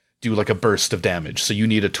can do like a burst of damage. So you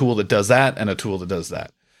need a tool that does that and a tool that does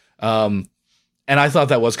that. And I thought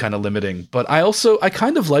that was kind of limiting. But I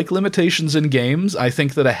kind of like limitations in games. I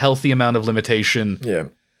think that a healthy amount of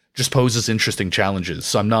limitation just poses interesting challenges.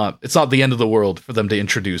 So it's not the end of the world for them to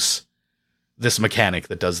introduce this mechanic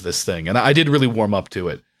that does this thing. And I did really warm up to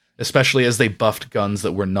it, especially as they buffed guns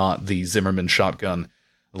that were not the Zimmerman shotgun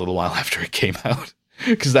a little while after it came out,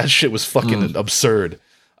 because that shit was fucking absurd.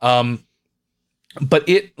 But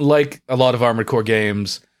it, like a lot of Armored Core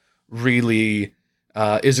games, really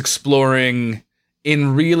is exploring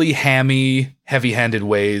in really hammy, heavy-handed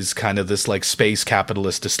ways kind of this like space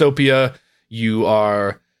capitalist dystopia. You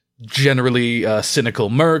are generally a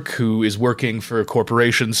cynical merc who is working for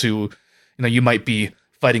corporations who, you might be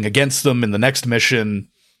fighting against them in the next mission,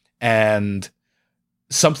 and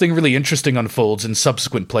something really interesting unfolds in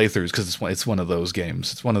subsequent playthroughs, because it's one of those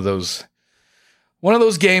games. It's one of those One of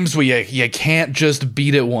those games where you can't just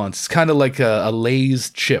beat it once. It's kind of like a Lay's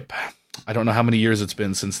chip. I don't know how many years it's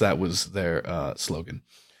been since that was their slogan.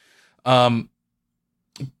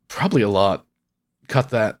 Probably a lot.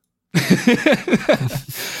 Cut that.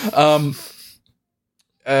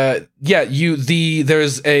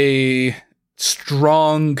 There's a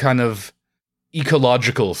strong kind of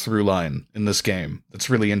ecological through line in this game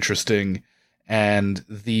that's really interesting, and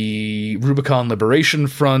the Rubicon Liberation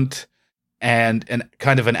Front and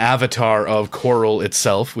kind of an avatar of Coral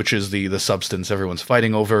itself, which is the substance everyone's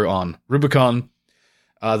fighting over on Rubicon.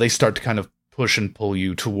 They start to kind of push and pull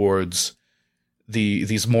you towards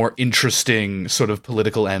these more interesting sort of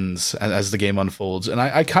political ends as the game unfolds. And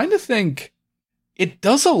I kind of think it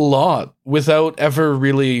does a lot without ever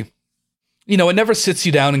really, it never sits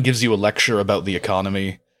you down and gives you a lecture about the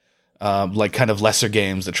economy, like kind of lesser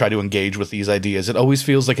games that try to engage with these ideas. It always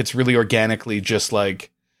feels like it's really organically just like,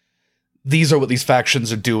 these are what these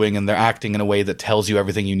factions are doing, and they're acting in a way that tells you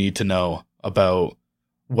everything you need to know about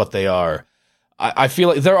what they are. I feel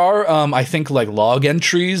like there are, I think, like log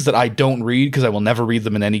entries that I don't read because I will never read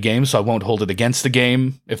them in any game, so I won't hold it against the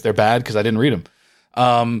game if they're bad because I didn't read them.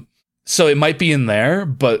 So it might be in there,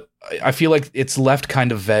 but I feel like it's left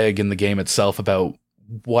kind of vague in the game itself about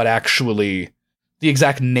what actually the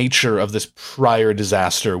exact nature of this prior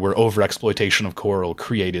disaster where overexploitation of Coral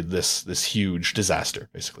created this huge disaster,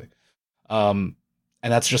 basically. And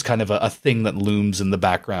that's just kind of a thing that looms in the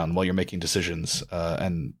background while you're making decisions,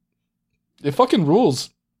 and it fucking rules.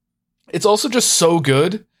 It's also just so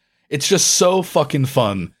good. It's just so fucking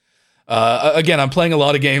fun. Again, I'm playing a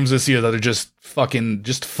lot of games this year that are just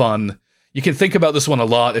fun. You can think about this one a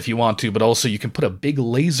lot if you want to, but also you can put a big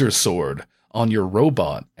laser sword on your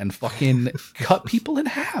robot and fucking cut people in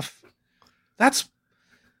half. That's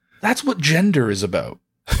what gender is about.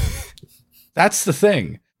 That's the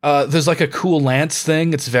thing. There's like a cool lance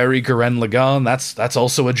thing. It's very Gurren Lagann. That's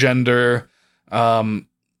also a gender.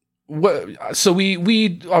 So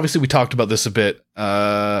we obviously we talked about this a bit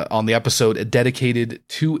on the episode dedicated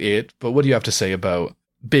to it, but what do you have to say about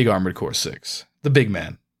Big Armored Core 6, the big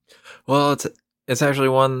man? Well, it's actually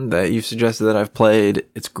one that you've suggested that I've played.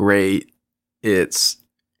 It's great. It's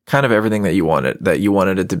kind of everything that you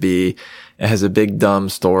wanted it to be. It has a big dumb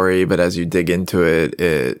story, but as you dig into it,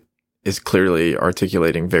 it is clearly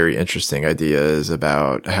articulating very interesting ideas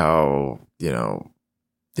about how,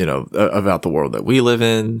 about the world that we live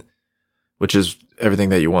in, which is everything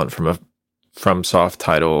that you want from a FromSoft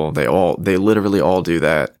title. They literally all do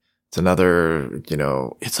that. It's another,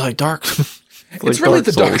 it's like Dark. It's really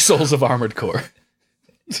the Dark Souls of Armored Core.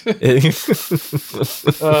 It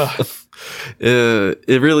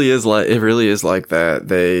really is like that.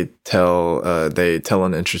 They tell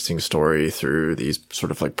an interesting story through these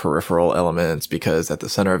sort of like peripheral elements, because at the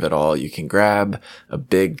center of it all, you can grab a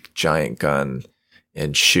big giant gun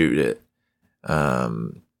and shoot it.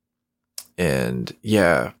 And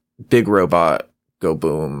yeah, big robot go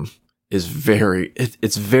boom is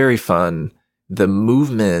it's very fun. The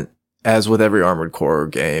movement, as with every Armored Core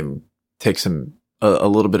game, takes a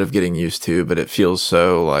little bit of getting used to, but it feels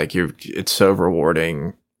so like it's so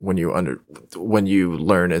rewarding when you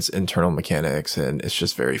learn its internal mechanics, and it's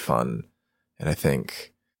just very fun. And I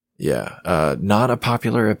think, not a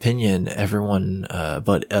popular opinion, everyone,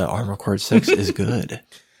 but Armored Core 6 is good.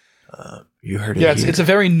 You heard it. Yeah, it's a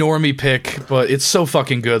very normie pick, but it's so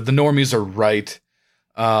fucking good. The normies are right.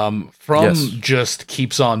 Just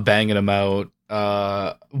keeps on banging them out.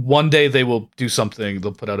 One day they will do something.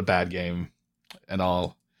 They'll put out a bad game, and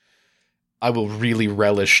I will really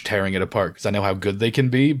relish tearing it apart because I know how good they can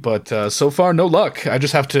be. But so far, no luck. I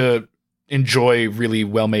just have to enjoy really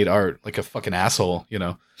well-made art like a fucking asshole,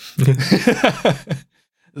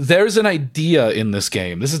 There's an idea in this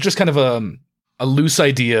game. This is just kind of a loose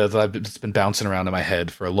idea that it's been bouncing around in my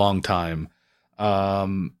head for a long time.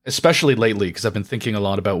 Especially lately, because I've been thinking a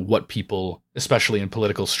lot about what people, especially in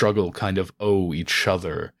political struggle, kind of owe each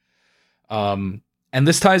other. And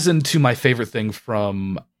this ties into my favorite thing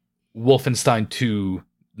from Wolfenstein 2,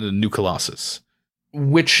 The New Colossus,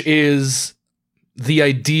 which is the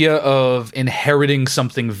idea of inheriting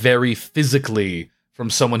something very physically from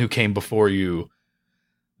someone who came before you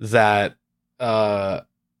that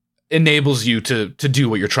enables you to do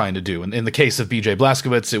what you're trying to do. And in the case of BJ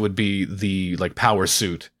Blazkowicz, it would be the like power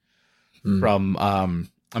suit from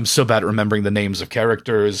I'm so bad at remembering the names of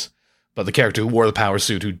characters, but the character who wore the power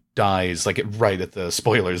suit who dies like right at the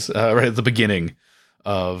spoilers, right at the beginning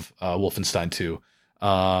of Wolfenstein 2.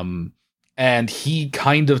 And he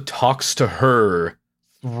kind of talks to her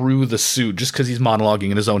through the suit just because he's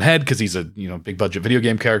monologuing in his own head, because he's a big budget video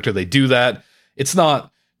game character. They do that. It's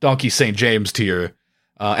not Donkey St. James tier.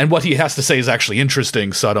 And what he has to say is actually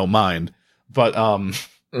interesting, so I don't mind. But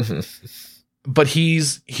but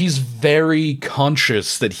he's very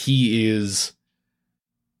conscious that he's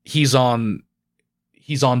on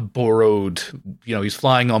borrowed, he's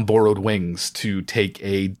flying on borrowed wings, to take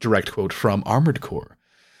a direct quote from Armored Core.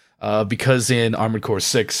 Because in Armored Core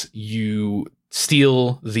 6, you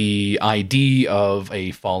steal the ID of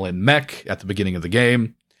a fallen mech at the beginning of the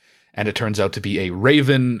game, and it turns out to be a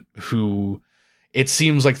Raven who, it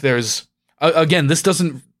seems like there's, again,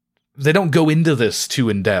 they don't go into this too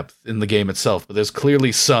in depth in the game itself, but there's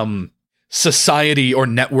clearly some society or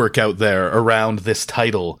network out there around this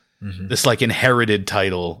title, this like inherited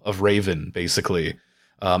title of Raven, basically.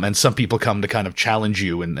 And some people come to kind of challenge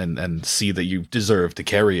you and see that you deserve to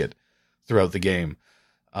carry it throughout the game.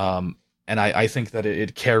 And I think that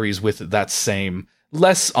it carries with it that same,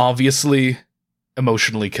 less obviously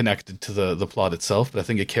emotionally connected to the plot itself, but I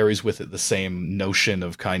think it carries with it the same notion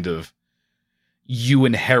of kind of, you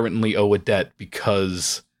inherently owe a debt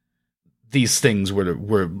because these things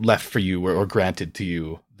were left for you or granted to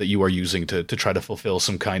you that you are using to try to fulfill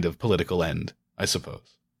some kind of political end, I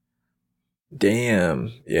suppose.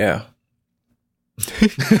 Damn. Yeah.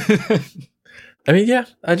 I mean, yeah,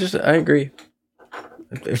 I agree.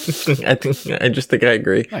 I just think I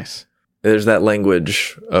agree. Nice. There's that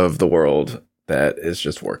language of the world that is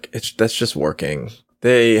just that's just working.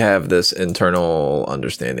 They have this internal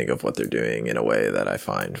understanding of what they're doing in a way that I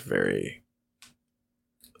find very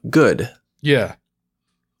good. Yeah.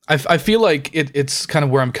 I feel like it's kind of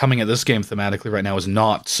where I'm coming at this game thematically right now is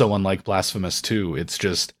not so unlike Blasphemous 2. It's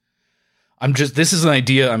just, this is an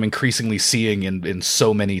idea I'm increasingly seeing in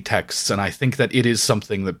so many texts, and I think that it is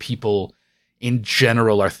something that people in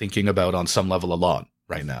general are thinking about on some level a lot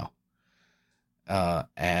right now.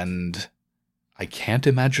 And I can't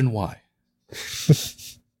imagine why.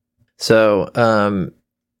 So,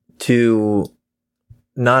 to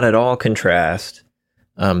not at all contrast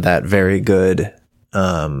that very good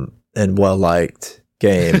and well-liked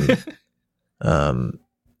game,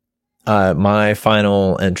 my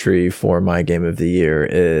final entry for my game of the year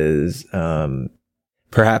is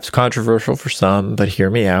perhaps controversial for some, but hear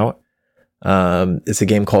me out. It's a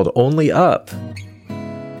game called Only Up.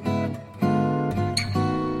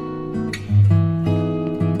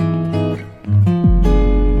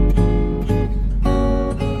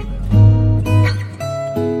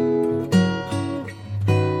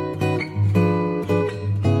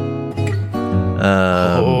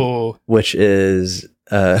 Which is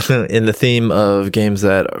in the theme of games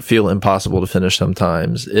that feel impossible to finish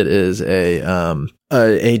sometimes. It is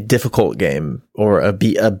a difficult game, or a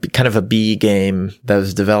kind of a B game that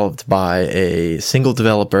was developed by a single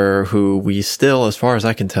developer who we still, as far as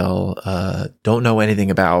I can tell, don't know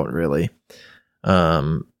anything about really.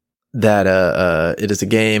 It is a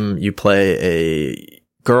game you play a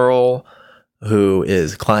girl who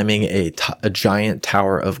is climbing a giant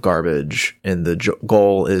tower of garbage, and the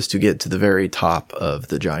goal is to get to the very top of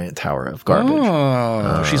the giant tower of garbage.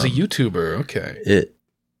 Oh, she's a YouTuber. Okay.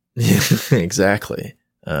 Exactly.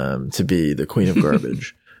 To be the queen of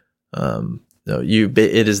garbage.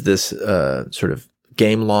 It is this sort of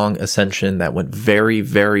game-long ascension that went very,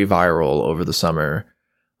 very viral over the summer,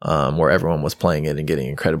 where everyone was playing it and getting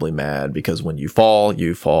incredibly mad because when you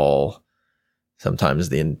fall sometimes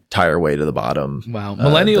the entire way to the bottom. Wow.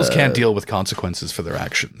 Millennials can't deal with consequences for their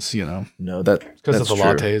actions, No, because of the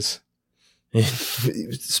lattes.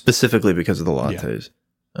 Specifically because of the lattes.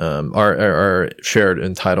 Yeah. Our shared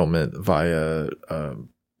entitlement via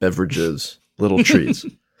beverages, little treats.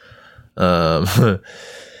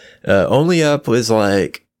 Only Up was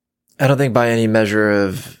like, I don't think by any measure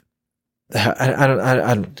of,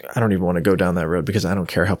 I don't even want to go down that road because I don't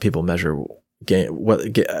care how people measure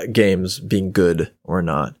games being good or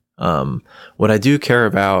not. What I do care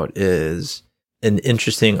about is an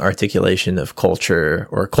interesting articulation of culture,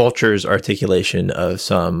 or culture's articulation of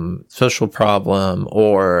some social problem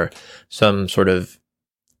or some sort of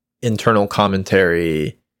internal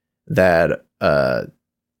commentary that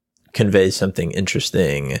conveys something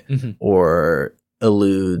interesting or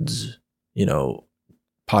eludes,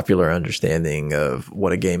 popular understanding of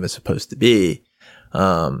what a game is supposed to be.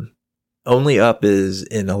 Only Up is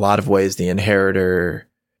in a lot of ways the inheritor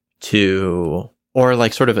to, or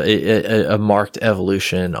like sort of a marked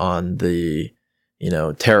evolution on the,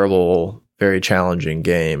 terrible, very challenging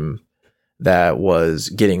game that was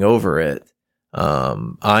Getting Over It.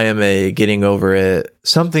 I am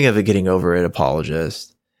something of a Getting Over It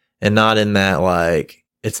apologist, and not in that like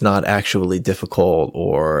it's not actually difficult,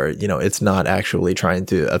 or, you know, it's not actually trying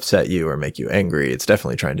to upset you or make you angry. It's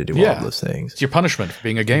definitely trying to do all of those things. It's your punishment for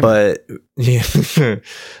being a gamer. But but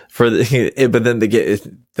then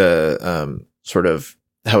the sort of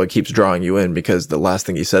how it keeps drawing you in, because the last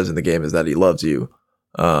thing he says in the game is that he loves you,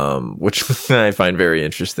 which I find very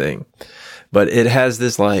interesting. But it has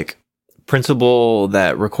this like principle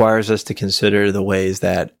that requires us to consider the ways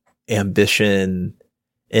that ambition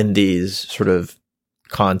in these sort of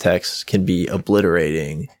contexts can be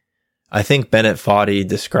obliterating. I think Bennett Foddy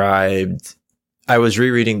described, I was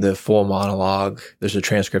rereading the full monologue. There's a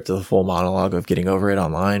transcript of the full monologue of Getting Over It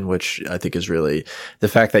online, which I think is really the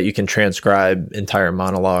fact that you can transcribe entire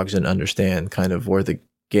monologues and understand kind of where the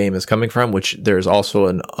game is coming from, which there's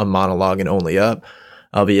also a monologue in Only Up,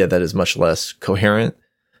 albeit that is much less coherent.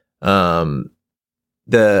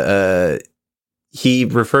 He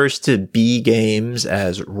refers to B games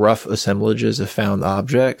as rough assemblages of found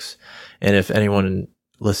objects. And if anyone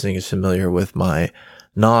listening is familiar with my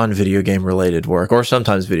non-video game related work, or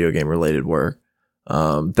sometimes video game related work,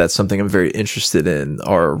 that's something I'm very interested in,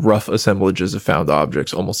 are rough assemblages of found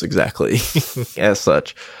objects, almost exactly as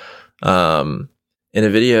such. In a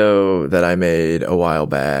video that I made a while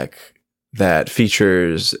back that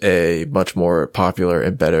features a much more popular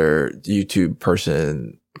and better YouTube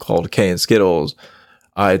person called Kay and Skittles,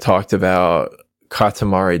 I talked about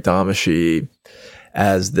Katamari Damacy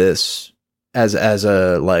as this, as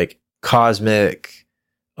a like cosmic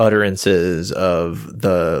utterances of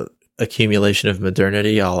the accumulation of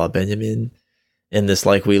modernity, a la Benjamin, in this,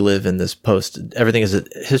 like, we live in this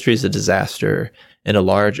history is a disaster and a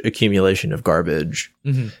large accumulation of garbage,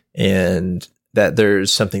 and that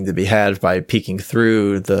there's something to be had by peeking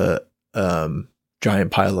through the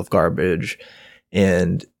giant pile of garbage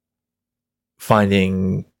and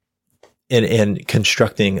finding and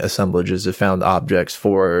constructing assemblages of found objects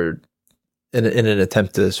in an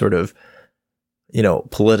attempt to sort of, you know,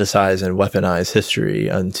 politicize and weaponize history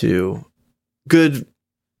unto good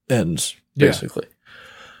ends, basically.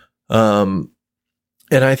 And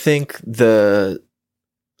I think the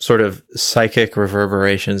sort of psychic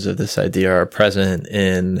reverberations of this idea are present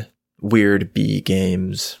in weird B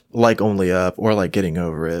games like Only Up or like Getting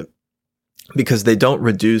Over It, because they don't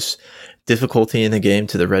reduce difficulty in the game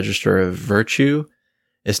to the register of virtue.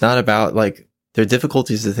 It's not about, like, their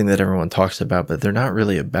difficulty is the thing that everyone talks about, but they're not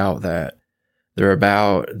really about that. They're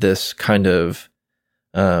about this kind of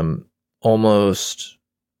almost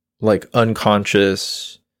like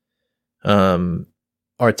unconscious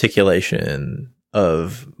articulation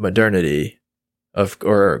of modernity,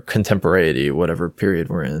 or contemporaneity, whatever period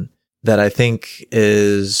we're in, that I think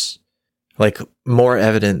is like more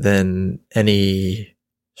evident than any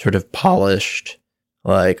sort of polished,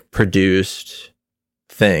 like, produced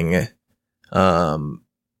thing.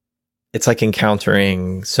 It's like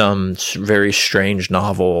encountering some very strange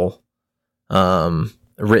novel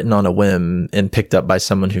written on a whim and picked up by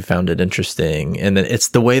someone who found it interesting. And then it's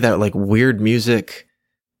the way that, like, weird music,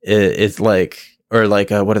 it's like, or like,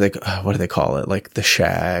 what do they call it? Like the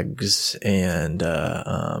Shags and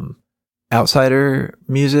outsider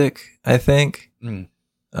music, I think. Or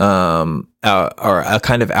a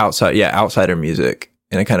kind of outsider music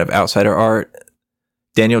and a kind of outsider art.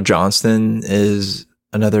 Daniel Johnston is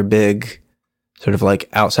another big sort of like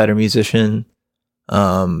outsider musician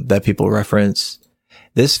that people reference.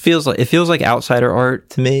 It feels like outsider art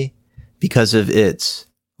to me because of its,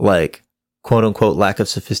 like, quote unquote lack of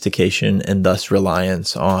sophistication and thus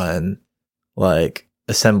reliance on, like,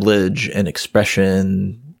 assemblage and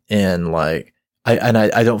expression, and like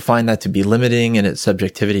I don't find that to be limiting in its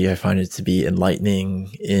subjectivity. I find it to be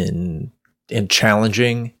enlightening and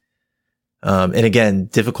challenging. And again,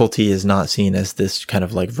 difficulty is not seen as this kind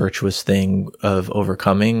of like virtuous thing of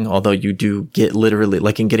overcoming, although you do get literally,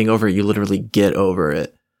 like in Getting Over It, you literally get over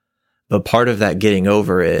it. But part of that getting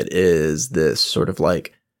over it is this sort of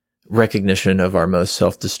like recognition of our most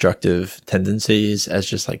self-destructive tendencies as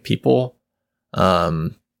just like people,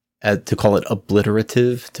 to call it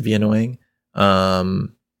obliterative, to be annoying. But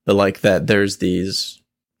like that there's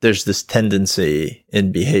this tendency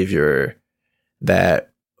in behavior that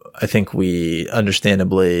I think we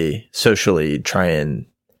understandably socially try and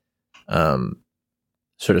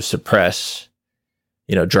sort of suppress,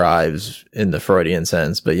 you know, drives in the Freudian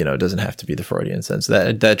sense, but, you know, it doesn't have to be the Freudian sense.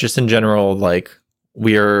 That just in general, like,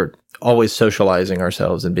 we are always socializing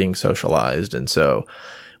ourselves and being socialized, and so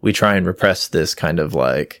we try and repress this kind of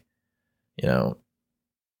like, you know,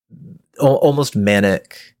 almost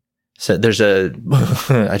manic. So there's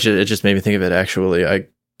it just made me think of it, actually. I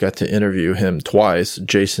got to interview him twice.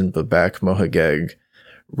 Jason Babak Mohageg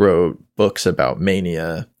wrote books about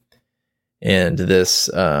mania and this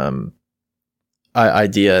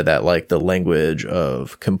idea that like the language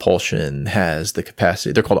of compulsion has the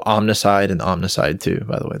capacity. They're called Omnicide and Omnicide 2,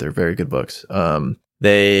 by the way. They're very good books.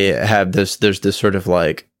 They have there's this sort of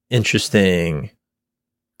like interesting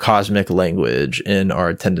cosmic language in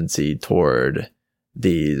our tendency toward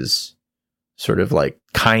these sort of like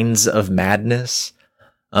kinds of madness.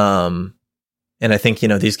 And I think,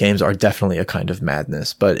 these games are definitely a kind of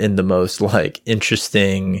madness, but in the most like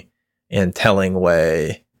interesting and telling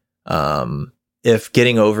way. If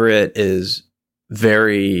getting over it is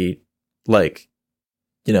very like,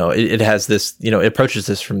 it has this, it approaches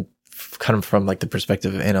this from kind of from like the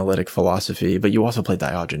perspective of analytic philosophy, but you also play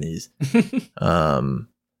Diogenes,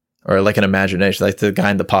 or like an imagination, like the guy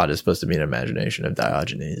in the pot is supposed to be an imagination of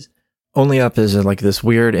Diogenes. Only Up is like this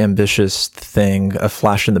weird, ambitious thing, a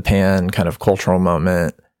flash in the pan kind of cultural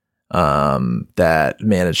moment that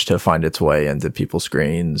managed to find its way into people's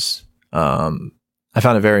screens. I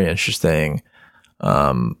found it very interesting.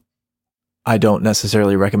 I don't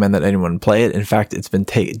necessarily recommend that anyone play it. In fact, it's been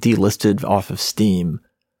delisted off of Steam,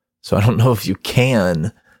 so I don't know if you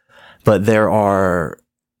can, but there are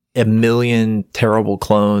a million terrible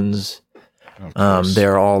clones.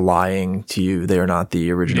 They're all lying to you. They are not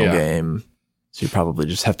the original game. So you probably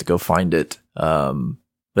just have to go find it. But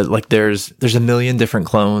like there's a million different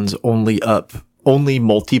clones, only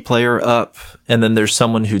multiplayer Up. And then there's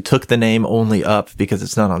someone who took the name Only Up because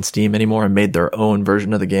it's not on Steam anymore and made their own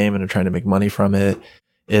version of the game and are trying to make money from it.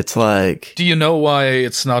 It's like, do you know why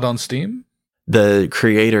it's not on Steam? The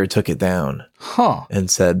creator took it down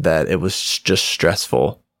and said that it was just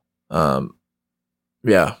stressful.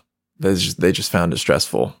 Yeah. They just found it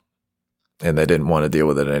stressful, and they didn't want to deal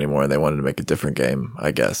with it anymore, and they wanted to make a different game, I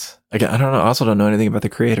guess. Again, I don't know. I also don't know anything about the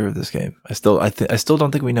creator of this game. I still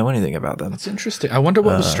don't think we know anything about them. That's interesting. I wonder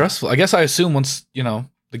what was stressful. I guess I assume once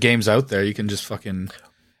the game's out there, you can just fucking,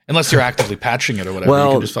 unless you're actively patching it or whatever,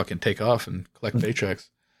 you can just fucking take off and collect paychecks.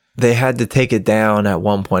 They had to take it down at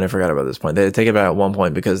one point. I forgot about this point. They had to take it down at one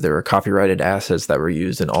point because there were copyrighted assets that were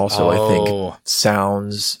used, and also I think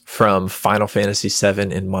sounds from Final Fantasy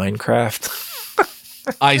VII in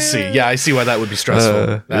Minecraft. I see. Yeah, I see why that would be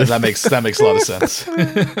stressful. That makes a lot of sense.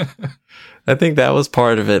 I think that was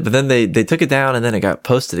part of it, but then they took it down, and then it got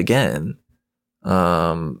posted again.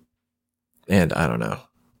 And I don't know.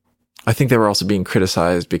 I think they were also being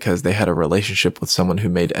criticized because they had a relationship with someone who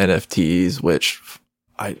made NFTs, which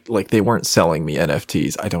they weren't selling me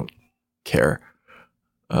NFTs. I don't care.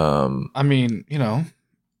 I mean,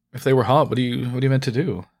 if they were hot, what do you meant to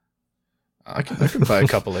do? I can buy a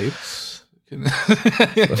couple apes.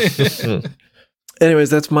 Anyways,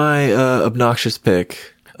 that's my obnoxious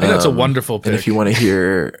pick. I think that's a wonderful pick. And if you want to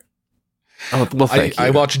hear, well, thank you.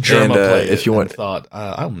 I watched Germa play if you want, thought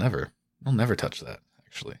I'll never touch that.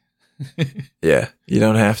 Actually. Yeah, you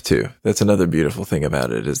don't have to. That's another beautiful thing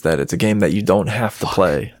about it, is that it's a game that you don't have to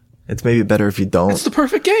play. It's maybe better if you don't. It's the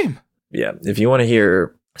perfect game. Yeah, if you want to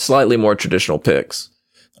hear slightly more traditional picks,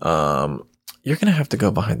 you're gonna have to go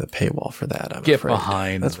behind the paywall for that. I'm afraid.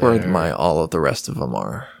 Behind. That's where all of the rest of them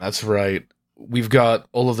are. That's right. We've got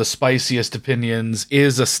all of the spiciest opinions.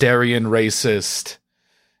 Is Asterion racist?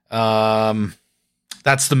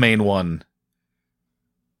 That's the main one.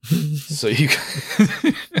 So you.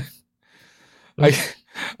 I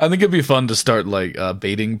think it'd be fun to start like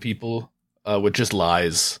baiting people with just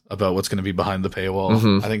lies about what's going to be behind the paywall.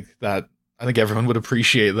 Mm-hmm. I think everyone would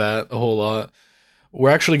appreciate that a whole lot.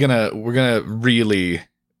 We're gonna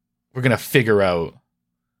figure out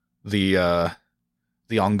the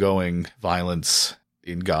ongoing violence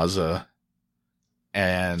in Gaza,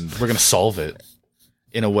 and we're gonna solve it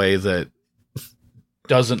in a way that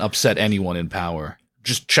doesn't upset anyone in power.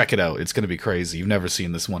 Just check it out. It's going to be crazy. You've never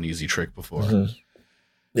seen this one easy trick before. Mm-hmm.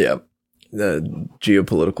 Yeah. The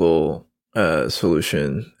geopolitical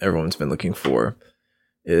solution everyone's been looking for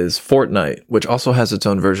is Fortnite, which also has its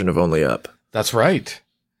own version of Only Up. That's right.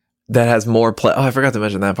 That has more I forgot to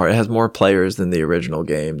mention that part. It has more players than the original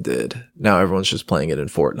game did. Now everyone's just playing it in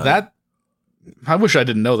Fortnite. I wish I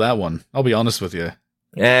didn't know that one. I'll be honest with you.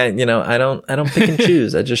 Yeah, I don't pick and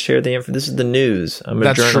choose. I just share the info. This is the news. I'm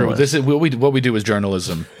a journalist. True. This is what we do is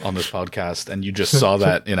journalism on this podcast, and you just saw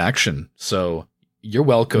that in action. So you're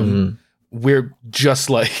welcome. Mm-hmm. We're just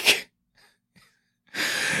like.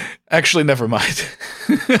 Actually, never mind.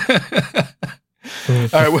 All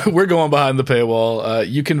right, we're going behind the paywall.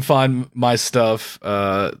 You can find my stuff.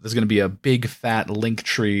 There's going to be a big fat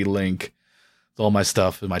Linktree link with all my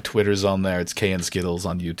stuff, and my Twitter's on there. It's K and Skittles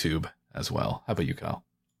on YouTube as well. How about you, Kyle?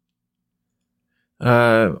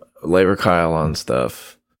 Labor Kyle on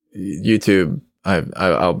stuff. YouTube,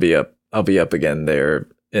 I'll be up again there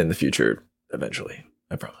in the future eventually.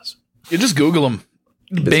 I promise. You just Google him.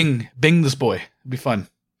 Bing this boy. It'd be fun.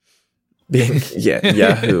 Bing, yeah,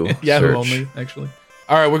 Yahoo. Yahoo search. only, actually.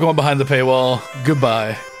 All right, we're going behind the paywall.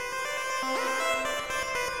 Goodbye.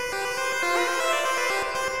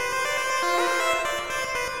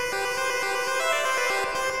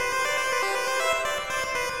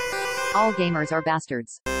 All gamers are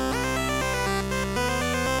bastards.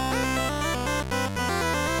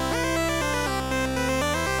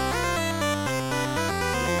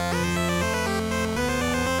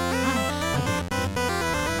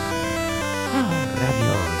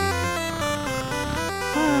 Ravioli.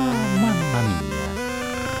 Mamma mia.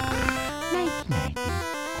 Nighty.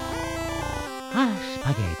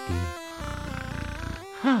 Spaghetti.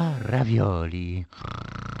 Ravioli.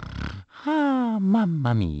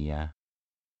 Mamma mia.